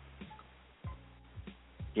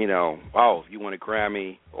 if you won a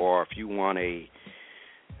Grammy or if you won a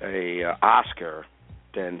Oscar,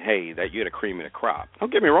 then hey, that you're the cream of the crop.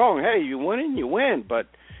 Don't get me wrong. Hey, you win. But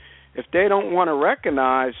if they don't want to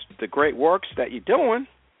recognize the great works that you're doing,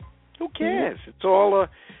 who cares? It's all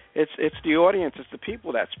it's the audience, it's the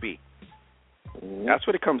people that speak. That's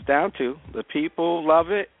what it comes down to. The people love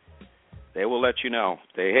it. They will let you know.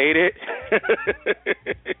 They hate it.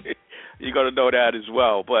 You're going to know that as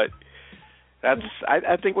well. But I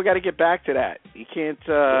think we got to get back to that. You can't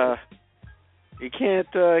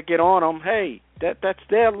get on them. Hey, that's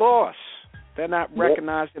their loss. They're not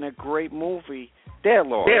recognizing a great movie. Their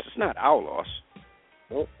loss. It's not our loss.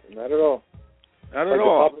 Nope, not at all. Not at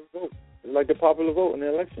all. It's like the popular vote in the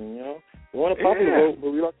election, We want a popular vote,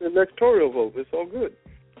 but we like the electoral vote. It's all good.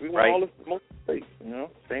 We want all the most states,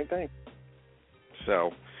 Same thing.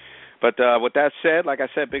 So, but with that said, like I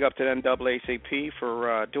said, big up to the NAACP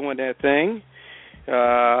for doing their thing.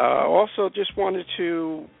 Also, just wanted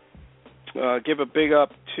to give a big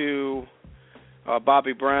up to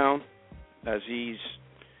Bobby Brown as he's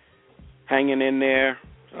hanging in there.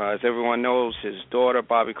 As everyone knows, his daughter,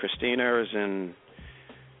 Bobby Christina, is in,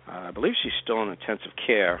 I believe she's still in intensive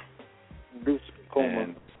care. Induced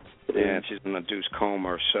coma. And she's in an induced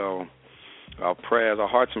coma. So our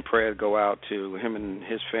hearts and prayers go out to him and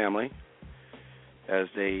his family as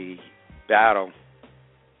they battle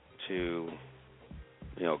to,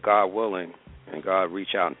 God willing, and God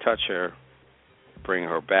reach out and touch her, bring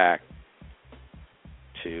her back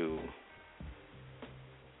to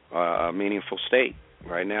a meaningful state.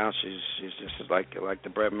 Right now, she's just like the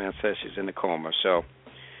bread man says, she's in the coma. So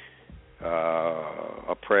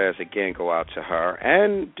our prayers again go out to her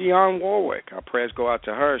and Dionne Warwick. Our prayers go out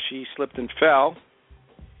to her. She slipped and fell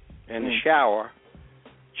in the shower,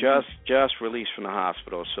 just released from the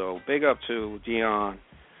hospital. So big up to Dionne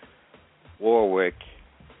Warwick.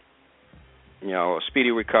 A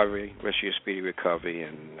speedy recovery. Wish you a speedy recovery.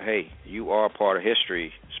 And hey, you are part of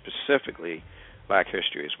history, specifically Black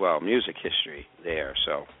history as well, music history there.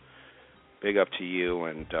 So big up to you,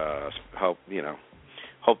 and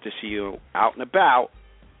hope to see you out and about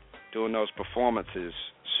doing those performances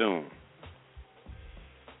soon.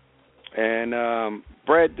 And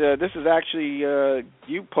Brett, this is actually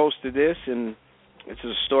you posted this, and this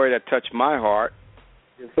is a story that touched my heart.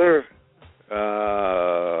 Yes, sir.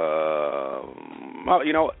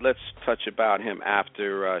 Well, let's touch about him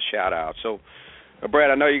after shout out. So,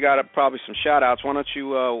 Brad, I know you got probably some shout outs. Why don't you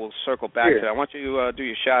we'll circle back to that. I want you to do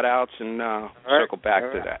your shout outs and circle back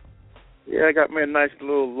to that. Yeah, I got me a nice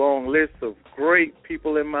little long list of great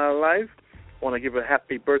people in my life. Want to give a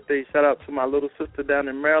happy birthday shout out to my little sister down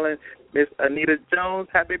in Maryland, Miss Anita Jones.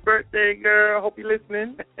 Happy birthday, girl. Hope you're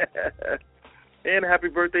listening. And happy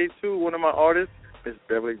birthday to one of my artists, Miss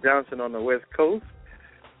Beverly Johnson on the West Coast.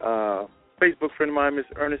 Facebook friend of mine, Miss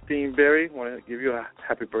Ernestine Berry. Want to give you a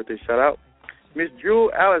happy birthday shout out. Miss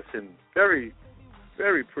Jewel Allison, very,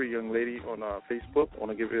 very pretty young lady on Facebook. Want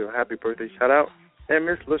to give you a happy birthday shout out. And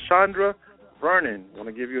Miss LaShondra Vernon, want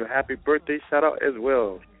to give you a happy birthday shout out as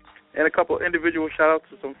well. And a couple individual shout outs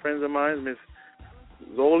to some friends of mine. Miss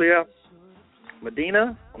Zolia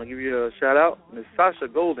Medina, want to give you a shout out. Miss Sasha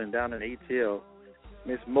Golden down in ATL.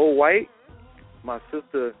 Miss Mo White, my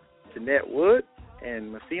sister Jeanette Wood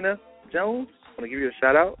and Messina Jones. I want to give you a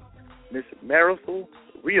shout-out. Miss Marisol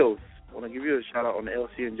Rios. I want to give you a shout-out on the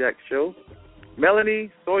LC and Jack show.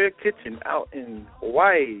 Melanie Sawyer Kitchen out in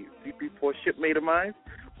Hawaii, VP4 shipmate of mine.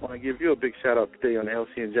 I want to give you a big shout-out today on the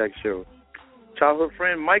LC and Jack show. Childhood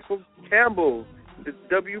friend Michael Campbell, the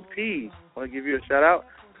WP. I want to give you a shout-out.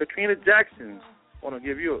 Katrina Jackson. I want to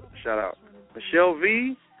give you a shout-out. Michelle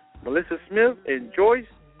V., Melissa Smith, and Joyce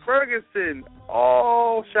Ferguson.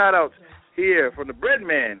 All shout-outs here from the Bread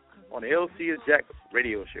Man on the LC and Jack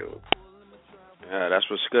radio show. That's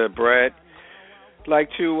what's good, Brad. I'd like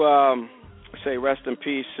to say rest in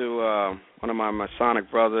peace to one of my Masonic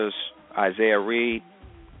brothers, Isaiah Reed.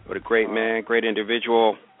 What a great man, great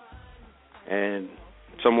individual, and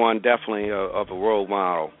someone definitely of a role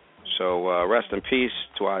model. So rest in peace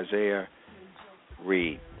to Isaiah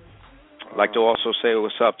Reed. I'd like to also say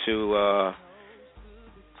what's up to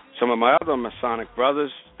some of my other Masonic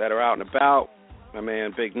brothers that are out and about. My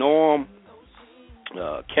man Big Norm,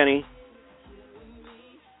 Kenny,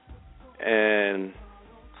 and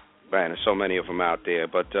man, there's so many of them out there.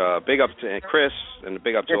 But big up to Chris, and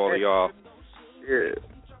big up to all of y'all. Yeah.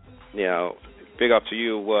 You know, big up to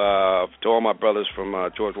you, to all my brothers from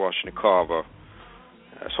George Washington Carver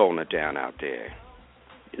that's holding it down out there.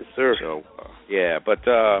 Yes, sir. So, yeah, but,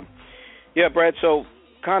 yeah, Brad, so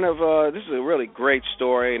kind of this is a really great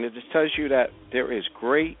story, and it just tells you that there is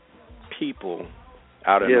great people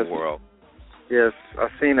out in the world. Yes, I've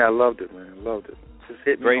seen that. I loved it, man. Loved it. Just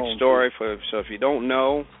hit me great home, story. So if you don't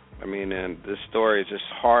know, I mean, and this story is just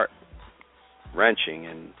heart-wrenching,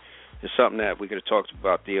 and it's something that we could have talked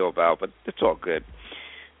about Theo about, but it's all good.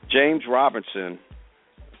 James Robinson,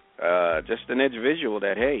 just an individual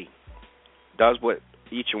that, hey, does what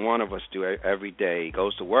each and one of us do every day. He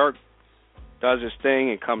goes to work, does his thing,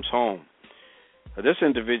 and comes home. But this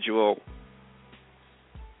individual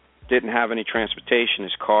didn't have any transportation.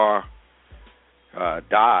 His car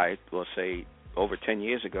died, we'll say, over 10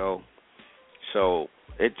 years ago. So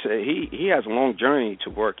it's he has a long journey to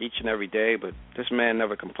work each and every day, but this man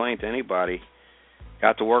never complained to anybody.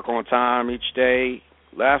 Got to work on time each day,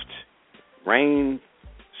 left, rain,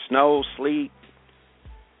 snow, sleet,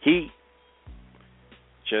 heat,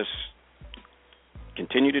 just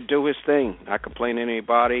continue to do his thing, not complain to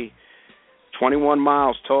anybody. 21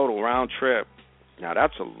 miles total, round trip. Now,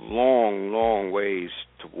 that's a long, long ways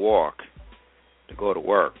to walk to go to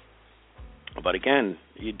work. But again,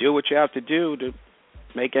 you do what you have to do to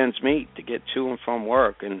make ends meet, to get to and from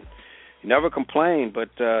work. And you never complain, but,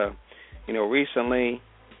 recently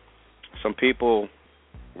some people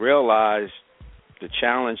realized the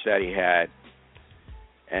challenge that he had,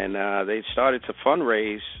 and they started to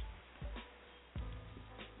fundraise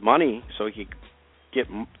money so he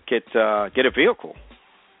could get a vehicle.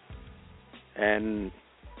 And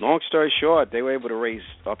long story short, they were able to raise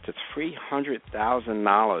up to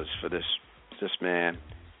 $300,000 for this man.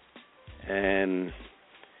 And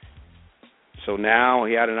so now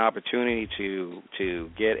he had an opportunity to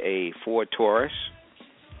get a Ford Taurus.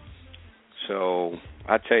 So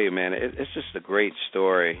I tell you, man, it's just a great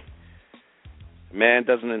story. Man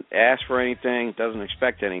doesn't ask for anything, doesn't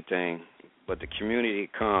expect anything, but the community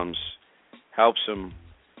comes, helps him,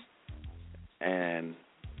 and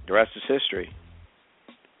the rest is history.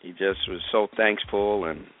 He just was so thankful,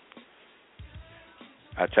 and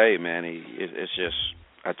I tell you, man, it's just,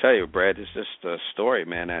 I tell you, Brad, it's just a story,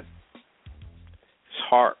 man, that it's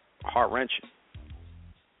heart-wrenching.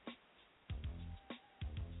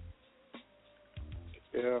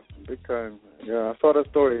 Yeah, big time. Yeah, I saw that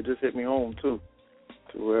story. It just hit me home, too,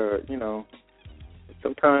 to where,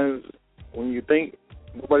 sometimes when you think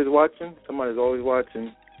nobody's watching, somebody's always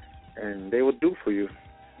watching, and they will do for you,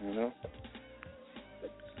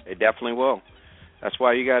 They definitely will. That's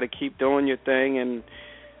why you got to keep doing your thing, and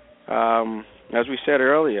as we said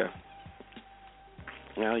earlier,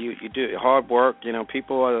 you do hard work.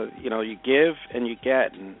 People are, you give and you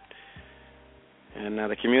get, and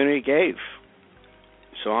the community gave.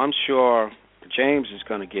 So I'm sure James is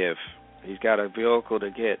going to give. He's got a vehicle to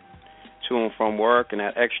get to and from work, and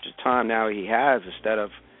that extra time now he has, instead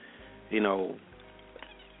of,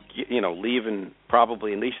 leaving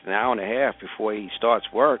probably at least an hour and a half before he starts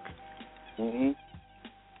work. Mm-hmm.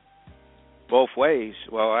 Both ways.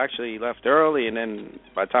 Well, actually, he left early, and then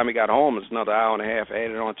by the time he got home, it's another hour and a half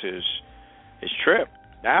added on to his trip.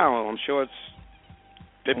 Now, I'm sure it's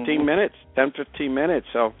 15 minutes, 10, 15 minutes.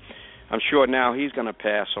 So I'm sure now he's going to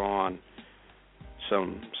pass on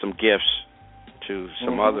some gifts to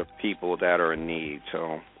some other people that are in need.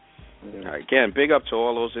 So, again, big up to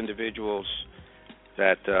all those individuals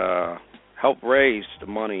that help raise the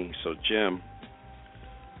money so Jim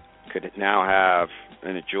could now have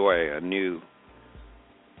and enjoy a new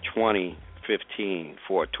 2015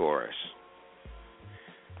 Ford Taurus.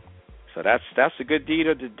 So that's a good deed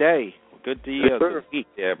of the day, a good deed of the week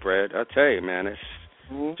there, Brad. I tell you, man,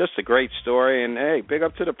 it's just a great story. And, hey, big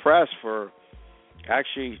up to the press for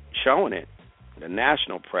actually showing it, the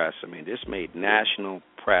national press. I mean, this made national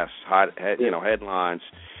press, headlines.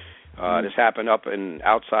 This happened up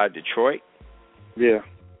outside Detroit. Yeah.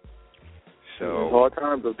 So hard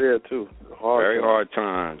times up there, too. Very hard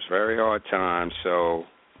times. So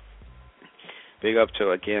big up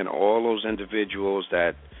to, again, all those individuals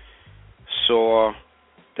that saw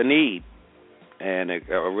the need and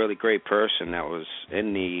a really great person that was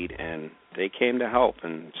in need, and they came to help.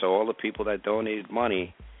 And so all the people that donated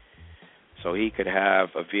money so he could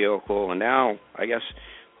have a vehicle, and now I guess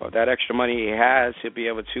that extra money he has, he'll be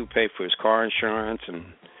able to pay for his car insurance and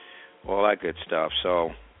all that good stuff. So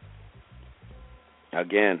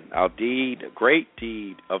again, our great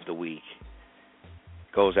deed of the week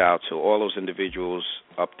goes out to all those individuals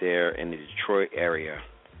up there in the Detroit area.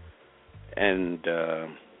 And,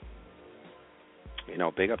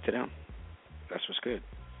 big up to them. That's what's good.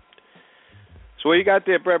 So what you got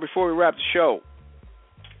there, Brad, before we wrap the show?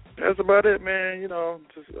 That's about it, man.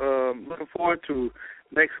 Just looking forward to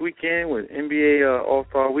next weekend with NBA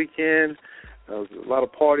All-Star Weekend. There's a lot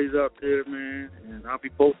of parties out there, man, and I'll be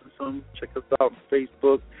posting some. Check us out on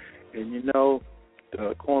Facebook. And, the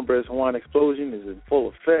Cornbread Hawaiian Explosion is in full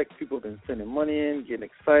effect. People have been sending money in, getting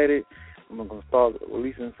excited. I'm going to start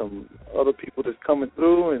releasing some other people that's coming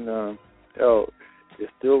through, and, it's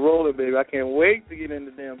still rolling, baby. I can't wait to get in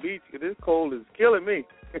the damn beach because this cold is killing me.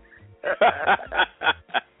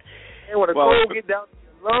 And when the cold gets down to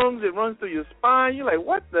your lungs, it runs through your spine. You're like,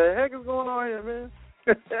 what the heck is going on here, man?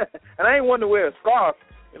 And I ain't one to wear a scarf.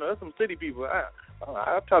 There's some city people. I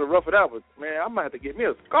try to rough it out, but, man, I might have to get me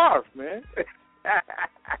a scarf, man.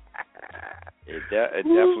 It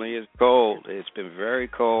definitely is cold. It's been very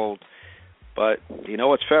cold. But,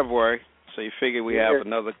 it's February, so you figure we have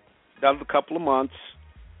another couple of months.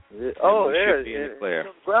 Yeah. Should be in the clear.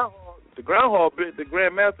 The groundhog bit the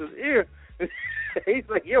Grandmaster's ear. He's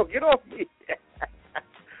like, yo, get off me.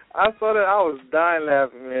 I saw that. I was dying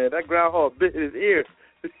laughing, man. That groundhog bit his ear.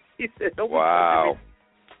 He said, don't wow.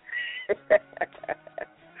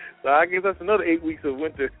 So I guess that's another 8 weeks of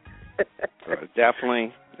winter.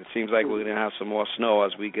 Definitely. It seems like we're going to have some more snow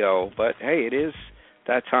as we go. But, hey, it is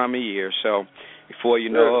that time of year. So before you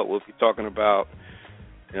know it, we'll be talking about,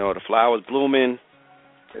 the flowers blooming.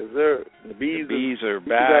 Yes, sir. The bees are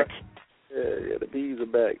back. Yeah, the bees are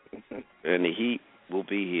back. And the heat will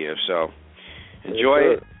be here. So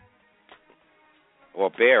enjoy it or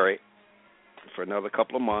bear it for another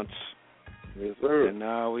couple of months. Yes, sir. And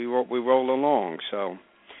we roll along. So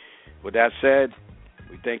with that said,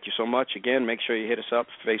 we thank you so much. Again, make sure you hit us up,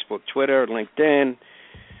 Facebook, Twitter, LinkedIn,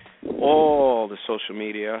 all the social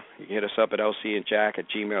media. You can hit us up at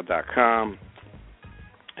LCandjack@gmail.com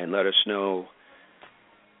and let us know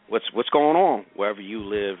what's going on wherever you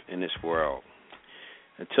live in this world.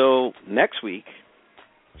 Until next week,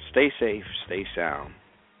 stay safe, stay sound.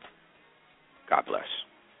 God bless.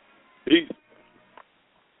 Peace.